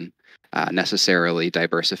even necessarily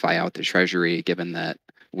diversify out the Treasury, given that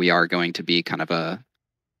we are going to be kind of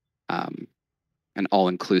an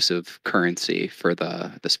all-inclusive currency for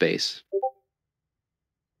the space?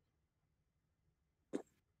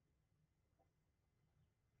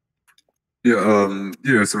 Yeah,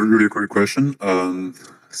 it's a really great question. I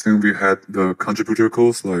think we had the contributor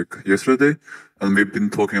calls like yesterday, and we've been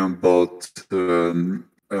talking about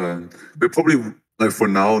we're probably like for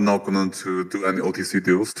now not going to do any OTC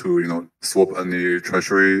deals to swap any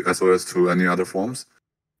Treasury SOS to any other forms.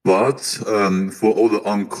 But for all the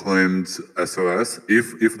unclaimed SOS,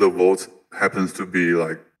 if the vote happens to be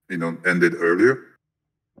like ended earlier,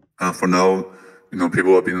 for now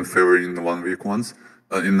people have been favoring the 1 week ones.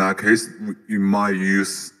 In that case, you might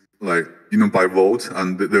use like by vote,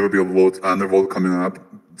 and there will be another vote coming up.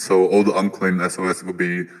 So all the unclaimed SOS will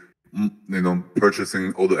be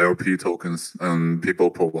purchasing all the LP tokens people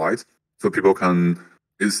provide. So people can.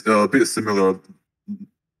 It's a bit similar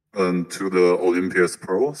to the Olympias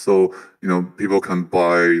Pro. So people can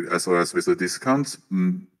buy SOS with a discount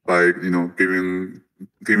by giving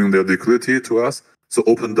their liquidity to us. So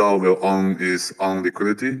OpenDAO will own its own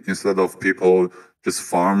liquidity instead of people just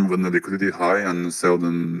farm when the liquidity high and sell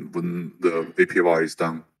them when the APY is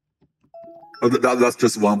down. That's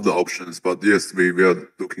just one of the options, but yes, we are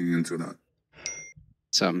looking into that.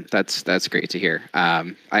 So that's great to hear.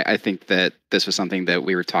 I think that this was something that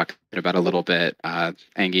we were talking about a little bit,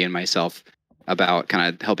 Angie and myself, about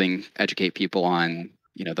kind of helping educate people on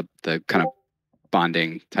the kind of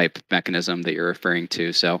bonding type mechanism that you're referring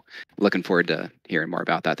to. So looking forward to hearing more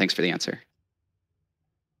about that. Thanks for the answer.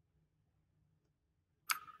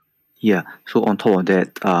 Yeah, so on top of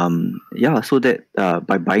that, so that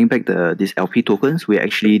by buying back these LP tokens, we're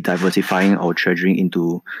actually diversifying our treasury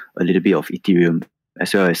into a little bit of Ethereum,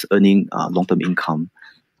 as well as earning long-term income.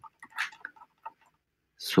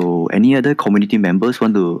 So any other community members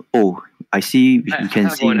want to? Oh, I see. I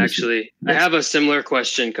have one actually. Yes. I have a similar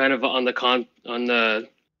question, kind of on the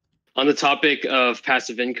topic of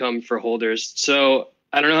passive income for holders. So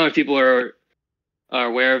I don't know how many people are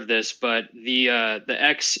aware of this, but the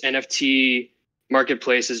X NFT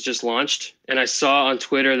marketplace has just launched, and I saw on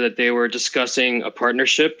Twitter that they were discussing a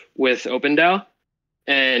partnership with OpenDAO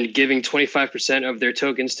and giving 25% of their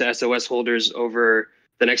tokens to SOS holders over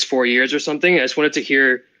the next 4 years or something. I just wanted to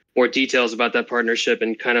hear more details about that partnership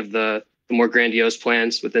and kind of the more grandiose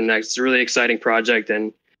plans within that. It's a really exciting project,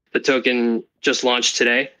 and the token just launched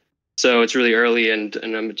today, so it's really early, and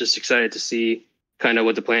I'm just excited to see kind of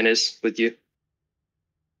what the plan is with you.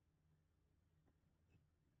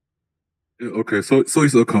 Okay, so it's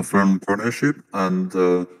a confirmed partnership, and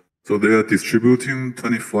so they are distributing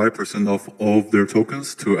 25% of all of their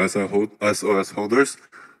tokens to SOS holders,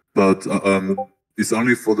 but it's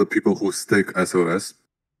only for the people who stake SOS,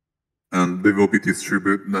 and they will be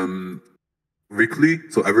distributed them weekly.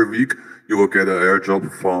 So every week you will get an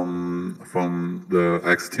airdrop from the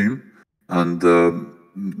X team, and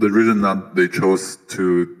the reason that they chose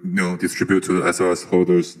to distribute to the SOS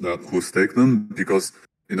holders who stake them, because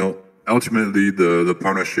ultimately the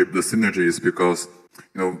partnership, the synergy is because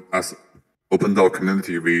as Open DAO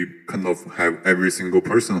community, we kind of have every single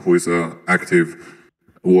person who is an active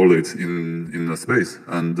wallet in the space,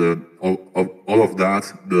 and all of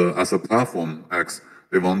that, as a platform X,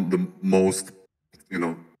 they want the most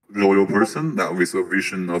loyal person that with a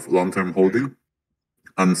vision of long-term holding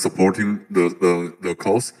and supporting the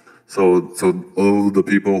cause. So all the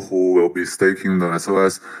people who will be staking the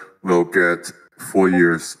SOS will get 4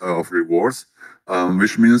 years of rewards,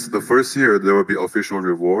 which means the first year there will be official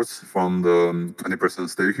rewards from the 20%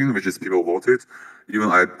 staking, which is people voted. Even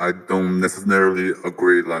I don't necessarily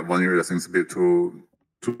agree, like 1 year I think is a bit too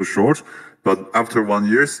short, but after 1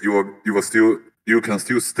 year you can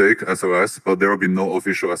still stake SOS, but there will be no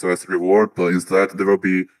official SOS reward, but instead there will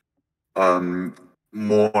be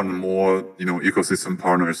more and more ecosystem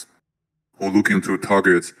partners who are looking to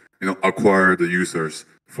target acquire the users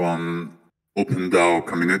from Open DAO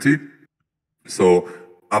community. So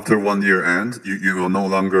after 1 year end, you will no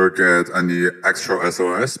longer get any extra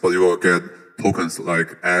SOS, but you will get tokens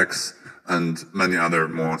like X and many other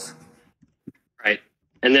more. Right.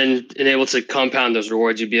 And then able to compound those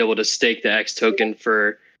rewards, you'd be able to stake the X token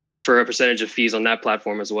for a percentage of fees on that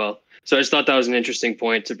platform as well. So I just thought that was an interesting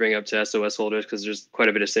point to bring up to SOS holders, because there's quite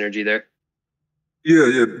a bit of synergy there.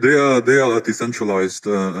 Yeah, they are a decentralized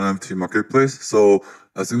NFT marketplace. So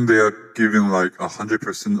I think they are giving like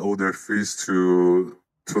 100% of their fees to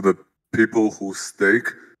the people who stake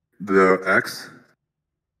their X.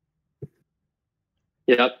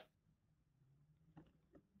 Yep.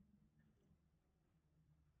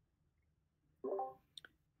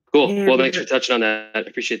 Cool. Hey, well, thanks for touching on that. I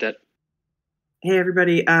appreciate that. Hey,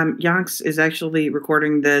 everybody. Yonks is actually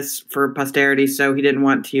recording this for posterity, so he didn't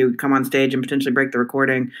want to come on stage and potentially break the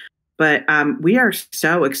recording. But we are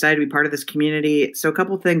so excited to be part of this community. So a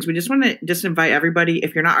couple things. We just want to invite everybody,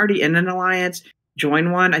 if you're not already in an alliance,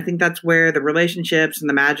 join one. I think that's where the relationships and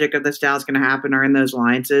the magic of this DAO is going to happen, are in those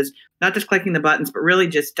alliances. Not just clicking the buttons, but really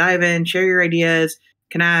just dive in, share your ideas,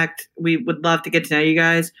 connect. We would love to get to know you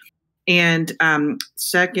guys. And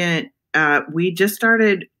second, we just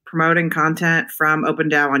started promoting content from Open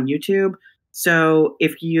DAO on YouTube. So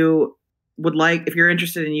if you're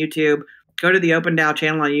interested in YouTube, go to the Open DAO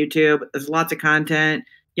channel on YouTube. There's lots of content.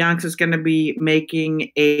 Yonks is going to be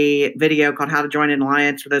making a video called How to Join an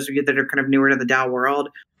Alliance for those of you that are kind of newer to the DAO world.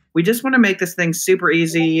 We just want to make this thing super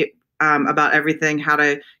easy about everything, how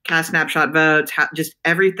to cast snapshot votes, just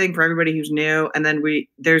everything for everybody who's new. And then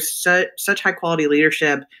there's such high quality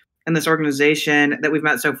leadership in this organization that we've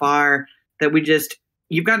met so far that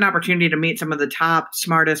you've got an opportunity to meet some of the top,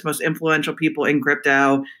 smartest, most influential people in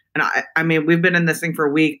crypto. And I mean, we've been in this thing for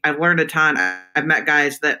a week. I've learned a ton. I've met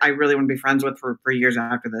guys that I really want to be friends with for years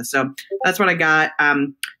after this. So that's what I got.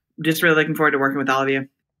 Just really looking forward to working with all of you.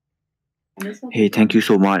 Hey, thank you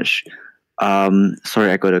so much.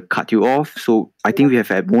 Sorry, I got to cut you off. So I think we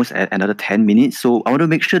have at most another 10 minutes. So I want to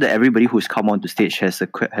make sure that everybody who's come onto stage has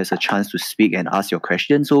a chance to speak and ask your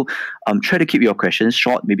question. So try to keep your questions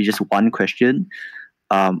short, maybe just one question.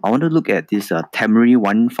 I want to look at this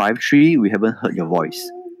Tamari153. We haven't heard your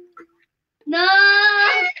voice. No.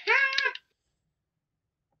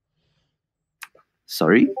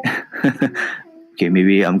 Sorry. Okay,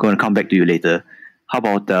 maybe I'm going to come back to you later. How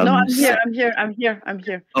about No, I'm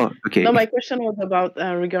here. Oh, okay. No, my question was about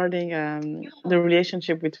regarding the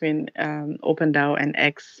relationship between Open DAO and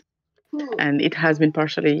X, and it has been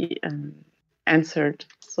partially answered.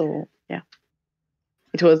 So yeah,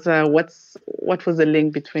 it was what was the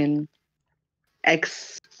link between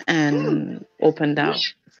X and Open DAO?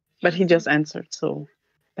 But he just answered, so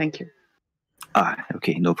thank you.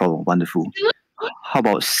 Okay, no problem. Wonderful. How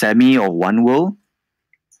about Sammy or One World?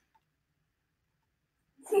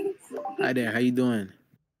 Hi there, how you doing?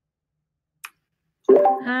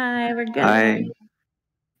 Hi, we're good. Hi.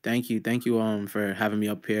 Thank you for having me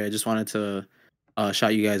up here. I just wanted to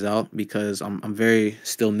shout you guys out because I'm very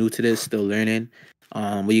still new to this, still learning.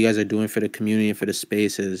 What you guys are doing for the community and for the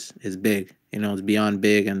space is big. It's beyond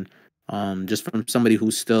big, and just from somebody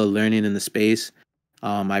who's still learning in the space,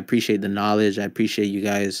 I appreciate the knowledge. I appreciate you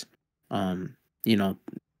guys,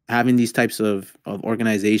 having these types of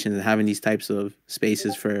organizations and having these types of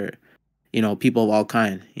spaces for people of all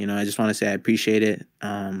kind. I just want to say I appreciate it.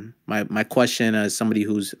 My question as somebody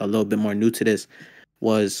who's a little bit more new to this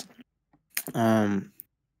was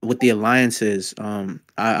with the alliances.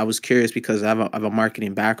 I was curious because I have a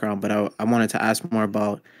marketing background, but I wanted to ask more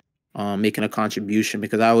about making a contribution,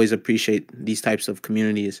 because I always appreciate these types of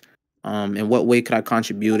communities In what way could I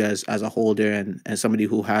contribute as a holder and somebody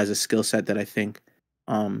who has a skill set that I think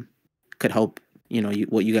could help,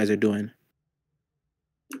 what you guys are doing?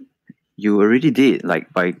 You already did,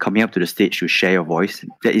 like by coming up to the stage to share your voice.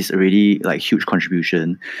 That is already like huge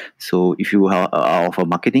contribution. So if you are of a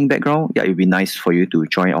marketing background, yeah, it'd be nice for you to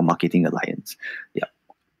join our marketing alliance. Yeah.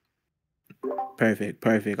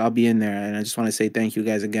 Perfect. I'll be in there, and I just want to say thank you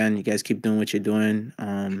guys again. You guys keep doing what you're doing.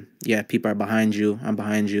 Yeah, people are behind you. I'm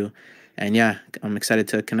behind you, and yeah, I'm excited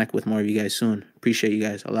to connect with more of you guys soon. Appreciate you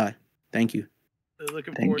guys a lot. Thank you.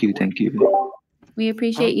 Thank you. We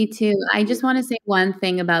appreciate you too. I just want to say one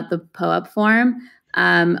thing about the POAP form.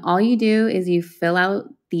 All you do is you fill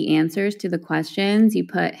out the answers to the questions. You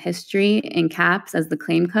put history in caps as the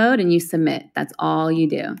claim code, and you submit. That's all you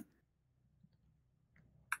do.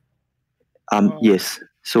 Yes.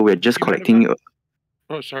 So we're just collecting.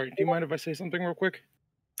 Oh, sorry. Do you mind if I say something real quick?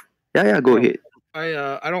 Yeah. Go ahead.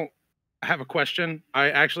 I have a question.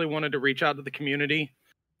 I actually wanted to reach out to the community.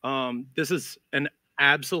 This is an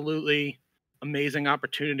absolutely amazing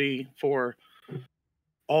opportunity for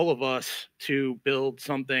all of us to build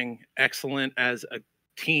something excellent as a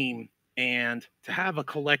team and to have a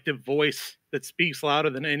collective voice that speaks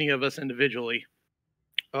louder than any of us individually.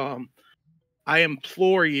 I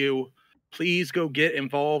implore you, please go get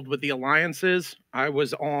involved with the alliances. I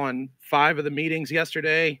was on 5 of the meetings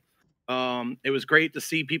yesterday. It was great to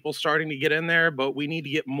see people starting to get in there, but we need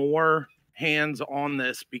to get more hands on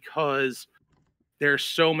this because there's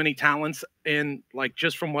so many talents, and like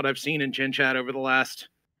just from what I've seen in Gen Chat over the last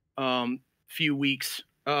few weeks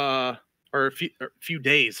or a few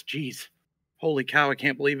days. Jeez, holy cow! I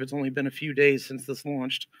can't believe it's only been a few days since this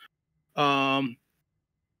launched.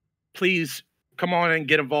 Please come on and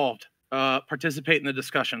get involved. Participate in the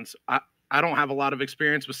discussions. I don't have a lot of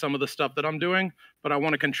experience with some of the stuff that I'm doing, but I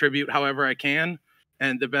want to contribute however I can.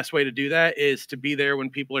 And the best way to do that is to be there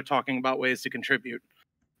when people are talking about ways to contribute.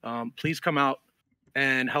 Please come out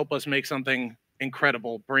and help us make something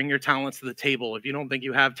incredible. Bring your talents to the table. If you don't think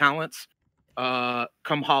you have talents,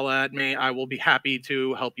 come holla at me. I will be happy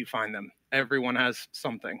to help you find them. Everyone has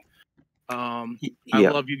something. I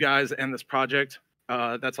love you guys and this project.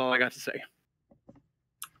 That's all I got to say.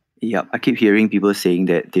 Yeah, I keep hearing people saying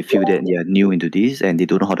that they feel that they are new into this and they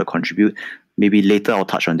don't know how to contribute. Maybe later I'll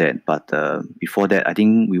touch on that. But before that, I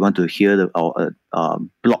think we want to hear our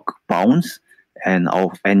Block Bounce and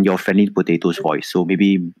your Friendly Potatoes voice. So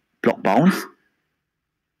maybe Block Bounce,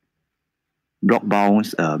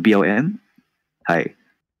 BLM. Hi.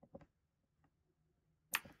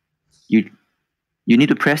 You need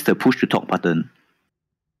to press the push to talk button.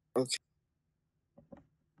 Okay.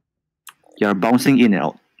 You're bouncing in and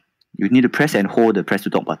out. You need to press and hold the press to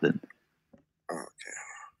talk button.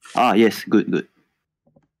 Okay. Yes, good.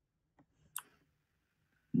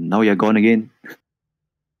 Now you're gone again.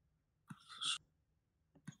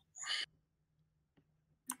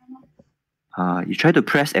 You try to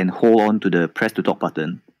press and hold on to the press to talk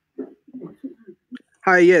button.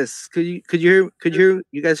 Hi. Yes. Could you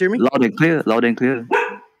guys hear me? Loud and clear.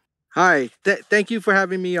 Hi. Thank you for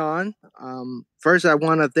having me on. First, I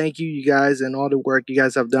want to thank you guys and all the work you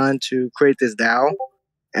guys have done to create this DAO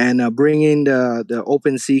and bringing the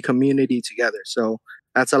OpenSea community together. So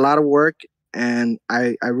that's a lot of work, and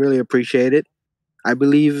I really appreciate it. I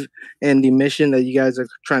believe in the mission that you guys are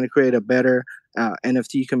trying to create a better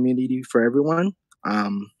NFT community for everyone.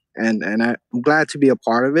 And I'm glad to be a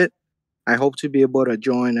part of it. I hope to be able to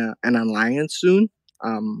join an alliance soon.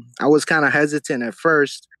 I was kind of hesitant at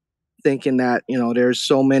first, thinking that, there's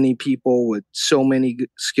so many people with so many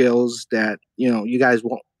skills that, you guys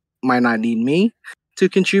might not need me to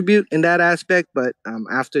contribute in that aspect. But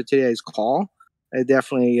after today's call, it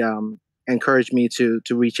definitely encouraged me to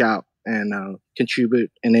reach out and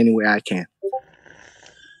contribute in any way I can.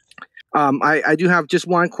 I do have just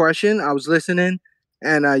one question. I was listening,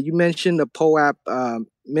 and you mentioned the POAP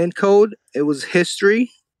mint code. It was history,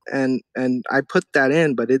 and I put that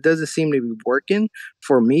in, but it doesn't seem to be working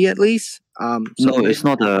for me, at least. It's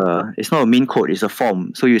not a mint code. It's a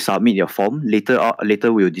form. So you submit your form.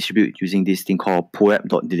 Later we'll distribute using this thing called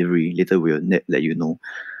POAP.delivery. Later we'll let you know.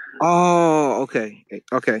 Oh, okay.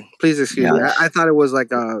 Please excuse me. I thought it was like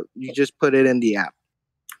you just put it in the app.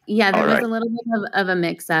 Yeah, there was a little bit of a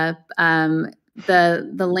mix-up.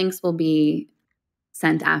 The links will be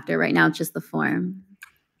sent after. Right now, it's just the form.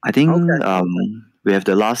 I think we have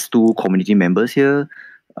the last 2 community members here.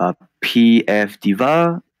 PF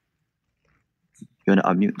Diva. You want to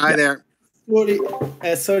unmute? Hi there.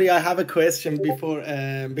 Sorry, I have a question before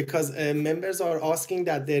because members are asking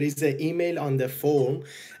that there is an email on the form,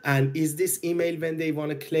 and is this email when they want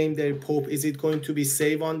to claim their POP, is it going to be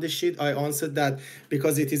saved on the sheet? I answered that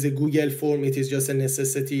because it is a Google form, it is just a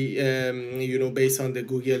necessity, based on the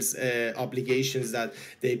Google's obligations that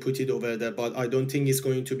they put it over there. But I don't think it's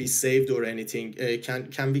going to be saved or anything.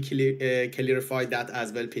 Can we clarify that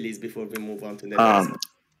as well, please, before we move on to the next?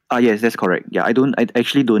 Yes, that's correct. Yeah, I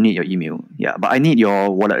actually don't need your email. Yeah, but I need your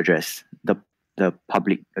wallet address, the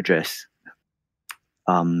public address.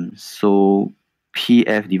 So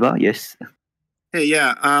PF Diva, yes. Hey,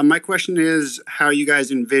 yeah. My question is how you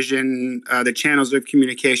guys envision the channels of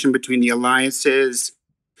communication between the alliances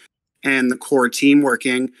and the core team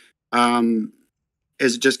working.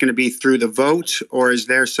 Is it just going to be through the vote, or is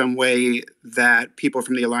there some way that people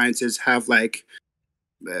from the alliances have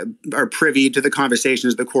are privy to the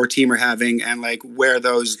conversations the core team are having, and where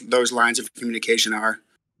those lines of communication are?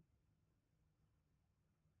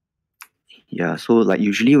 Yeah, so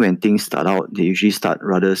usually when things start out, they usually start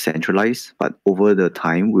rather centralized, but over the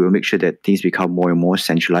time, we will make sure that things become more and more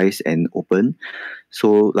centralized and open.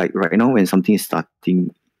 So right now, when something is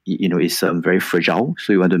starting, it's very fragile.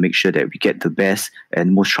 So we want to make sure that we get the best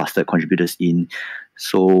and most trusted contributors in.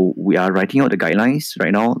 So we are writing out the guidelines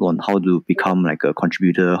right now on how to become a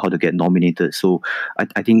contributor, how to get nominated. So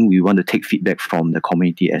I think we want to take feedback from the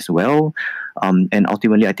community as well. And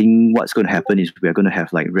ultimately, I think what's going to happen is we're going to have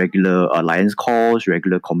regular alliance calls,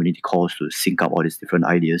 regular community calls to sync up all these different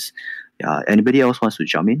ideas. Yeah. Anybody else wants to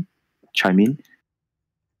chime in?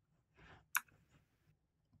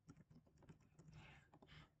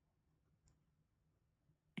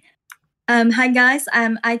 Hi guys.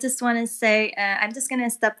 I just want to say I'm just gonna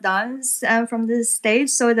step down from this stage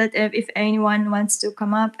so that if anyone wants to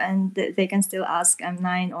come up and they can still ask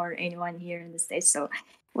Nine or anyone here in the stage. So it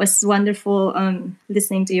was wonderful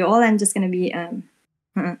listening to you all. I'm just gonna be on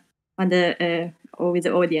the with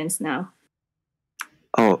the audience now.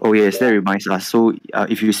 Oh yes, that reminds us. So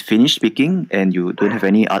if you finish speaking and you don't have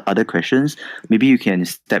any other questions, maybe you can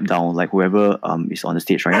step down. Whoever is on the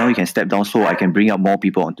stage right now, you can step down so I can bring up more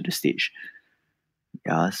people onto the stage.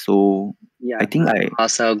 Yeah. So I think I'm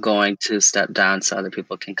also going to step down so other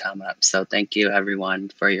people can come up. So thank you everyone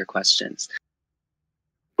for your questions.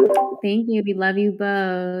 Thank you. We love you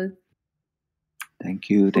both.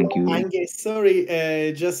 Thank you.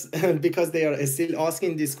 Sorry, just because they are still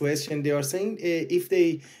asking this question, they are saying if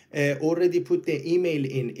they already put the email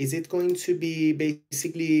in, is it going to be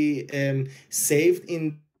basically saved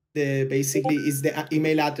in the is the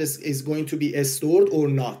email address is going to be stored or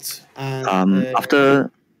not? And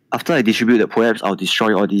after I distribute the POAPs, I'll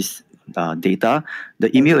destroy all these data.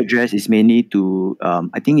 The email address is mainly to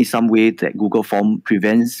I think in some way that Google Form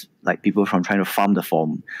prevents people from trying to farm the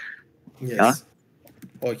form. Yes. Yeah?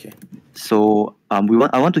 Okay. So I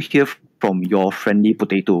want to hear from your friendly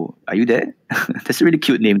potato. Are you there? That's a really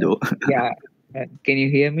cute name though. Yeah. Can you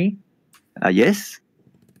hear me? Yes.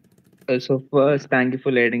 So first, thank you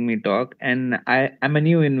for letting me talk. And I'm a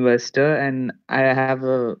new investor and I have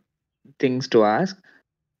things to ask.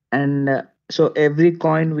 And so every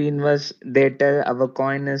coin we invest, they tell our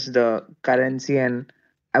coin is the currency. And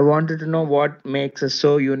I wanted to know what makes us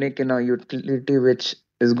so unique in our utility, which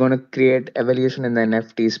is going to create evolution in the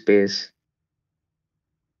NFT space.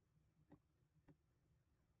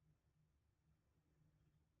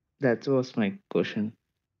 That was my question.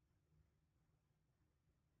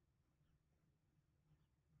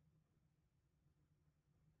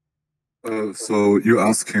 So you're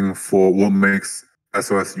asking for what makes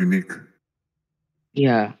SOS unique?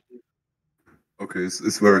 Yeah. Okay,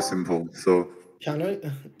 it's very simple. So can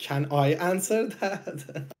I answer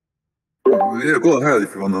that? Yeah, go ahead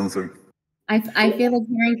if you want to answer. I feel like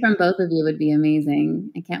hearing from both of you would be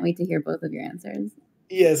amazing. I can't wait to hear both of your answers.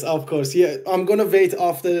 Yes, of course. Yeah, I'm gonna wait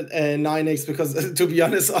after 9x because to be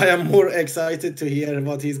honest, I am more excited to hear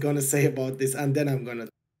what he's gonna say about this, and then I'm gonna.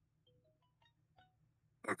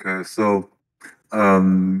 Okay, so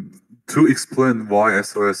to explain why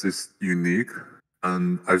SOS is unique,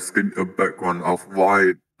 and I just give a background of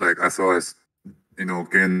why SOS,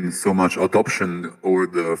 gained so much adoption over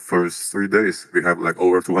the first 3 days. We have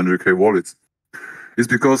over 200K wallets. It's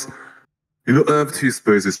because NFT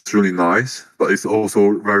space is really nice, but it's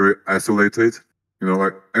also very isolated.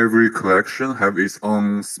 Every collection have its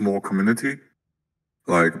own small community.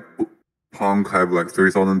 Punk have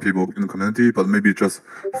 3,000 people in the community, but maybe just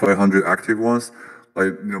 500 active ones.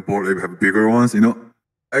 Bored Ape have bigger ones.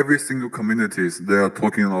 Every single communities they are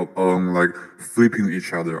talking on flipping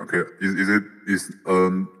each other. Okay, is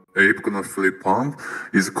ape gonna flip pump?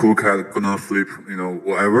 Is cool cat gonna flip,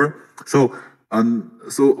 whatever? So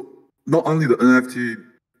not only the NFT,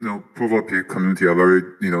 proof of stake community are very,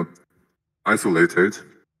 isolated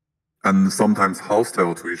and sometimes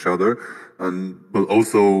hostile to each other, but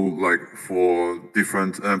also like for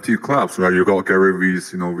different NFT clubs, right? You got Gary V's,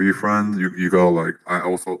 V friend. You got like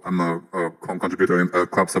I'm a contributor in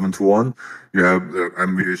Club 721. You have the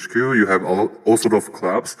MVHQ. You have all sort of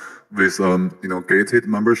clubs with gated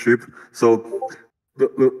membership. So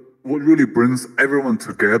what really brings everyone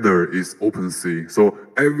together is OpenSea. So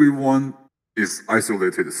everyone is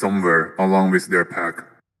isolated somewhere along with their pack.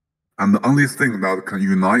 And the only thing that can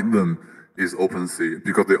unite them is OpenSea,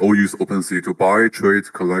 because they all use OpenSea to buy,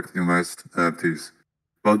 trade, collect, invest NFTs.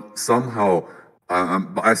 But somehow,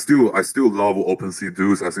 but I still love what OpenSea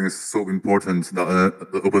does. I think it's so important that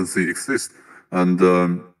OpenSea exists, and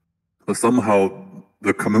somehow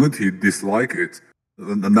the community dislike it,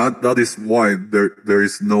 and that is why there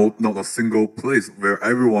is not a single place where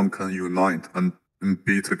everyone can unite and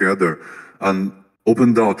be together. And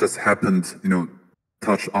OpenDAO just happened,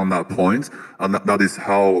 touch on that point, and that is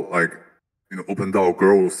how OpenDAO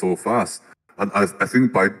grows so fast. And I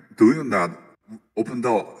think by doing that,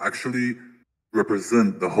 OpenDAO actually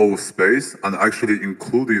represent the whole space and actually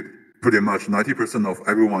included pretty much 90% of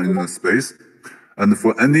everyone in the space. And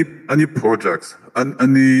for any projects and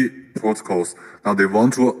any protocols now they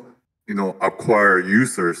want to acquire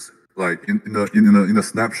users like in a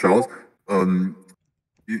snapshot,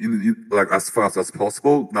 like as fast as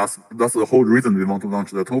possible. That's the whole reason we want to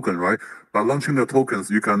launch the token, right? By launching the tokens,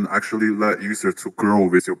 you can actually let users to grow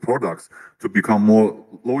with your products, to become more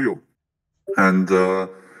loyal, and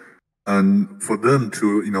for them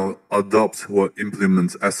to adopt or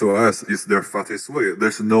implement SOS is their fastest way.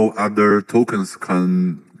 There's no other tokens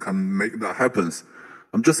can make that happen.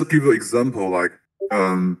 Just to give you an example, like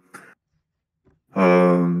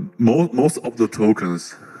most of the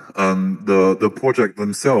tokens, the project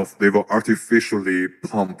themselves, they will artificially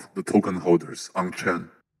pump the token holders on chain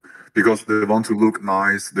because they want to look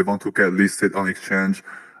nice, they want to get listed on exchange,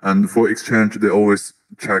 and for exchange they always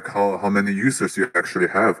check how many users you actually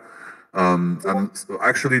have. And so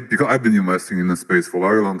actually, because I've been investing in the space for a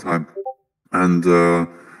very long time, and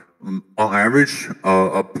on average,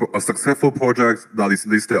 a successful project that is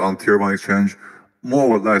listed on tier 1 exchange, more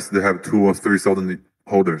or less they have 2,000 or 3,000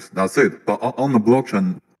 holders. That's it. But on the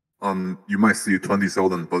blockchain, you might see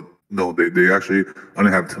 20,000, but no, they actually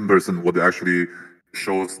only have 10% what they actually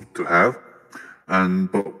shows to have.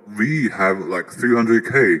 But we have like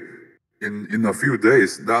 300K in a few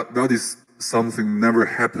days. That is something never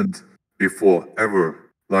happened before ever.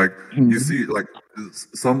 Like you see, like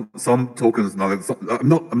some tokens. Now,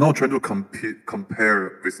 I'm not trying to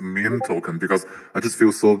compare with meme token because I just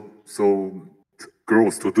feel so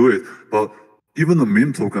gross to do it. But even the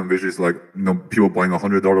meme token, which is like people buying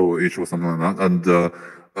 $100 each or something like that,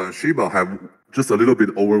 and Shiba have just a little bit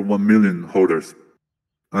over 1 million holders,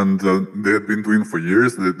 and they have been doing for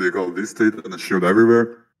years. They got listed and shared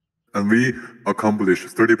everywhere, and we accomplished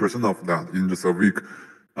 30% of that in just a week.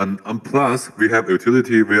 And plus, we have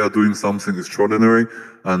utility. We are doing something extraordinary,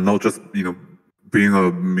 and not just being a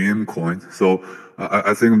meme coin. So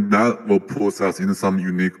I think that will put us in some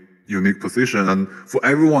unique position. And for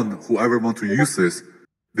everyone who ever want to use this,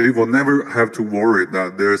 they will never have to worry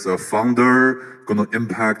that there's a founder gonna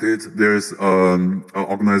impact it. There's an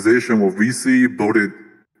organization or VC bought it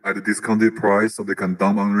at a discounted price so they can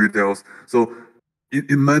dump on retails. So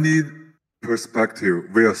in many perspectives,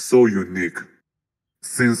 we are so unique.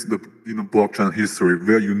 Since the blockchain history,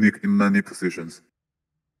 we are unique in many positions.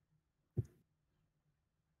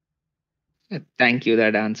 Thank you.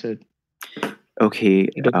 That answered. Okay,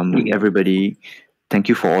 everybody, thank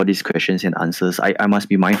you for all these questions and answers. I must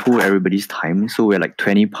be mindful of everybody's time. So we're like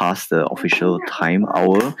 20 past the official time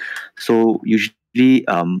hour. So usually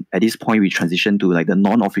at this point we transition to like the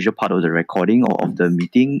non-official part of the recording or of the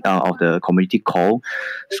meeting, of the community call.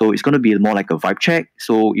 So it's going to be more like a vibe check.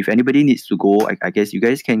 So if anybody needs to go, I guess you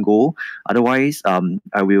guys can go. Otherwise,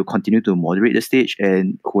 I will continue to moderate the stage,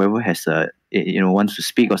 and whoever has wants to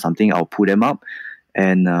speak or something, I'll pull them up.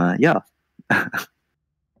 And yeah.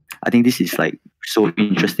 I think this is like so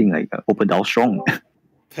interesting, like OpenDAO strong.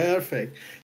 Perfect.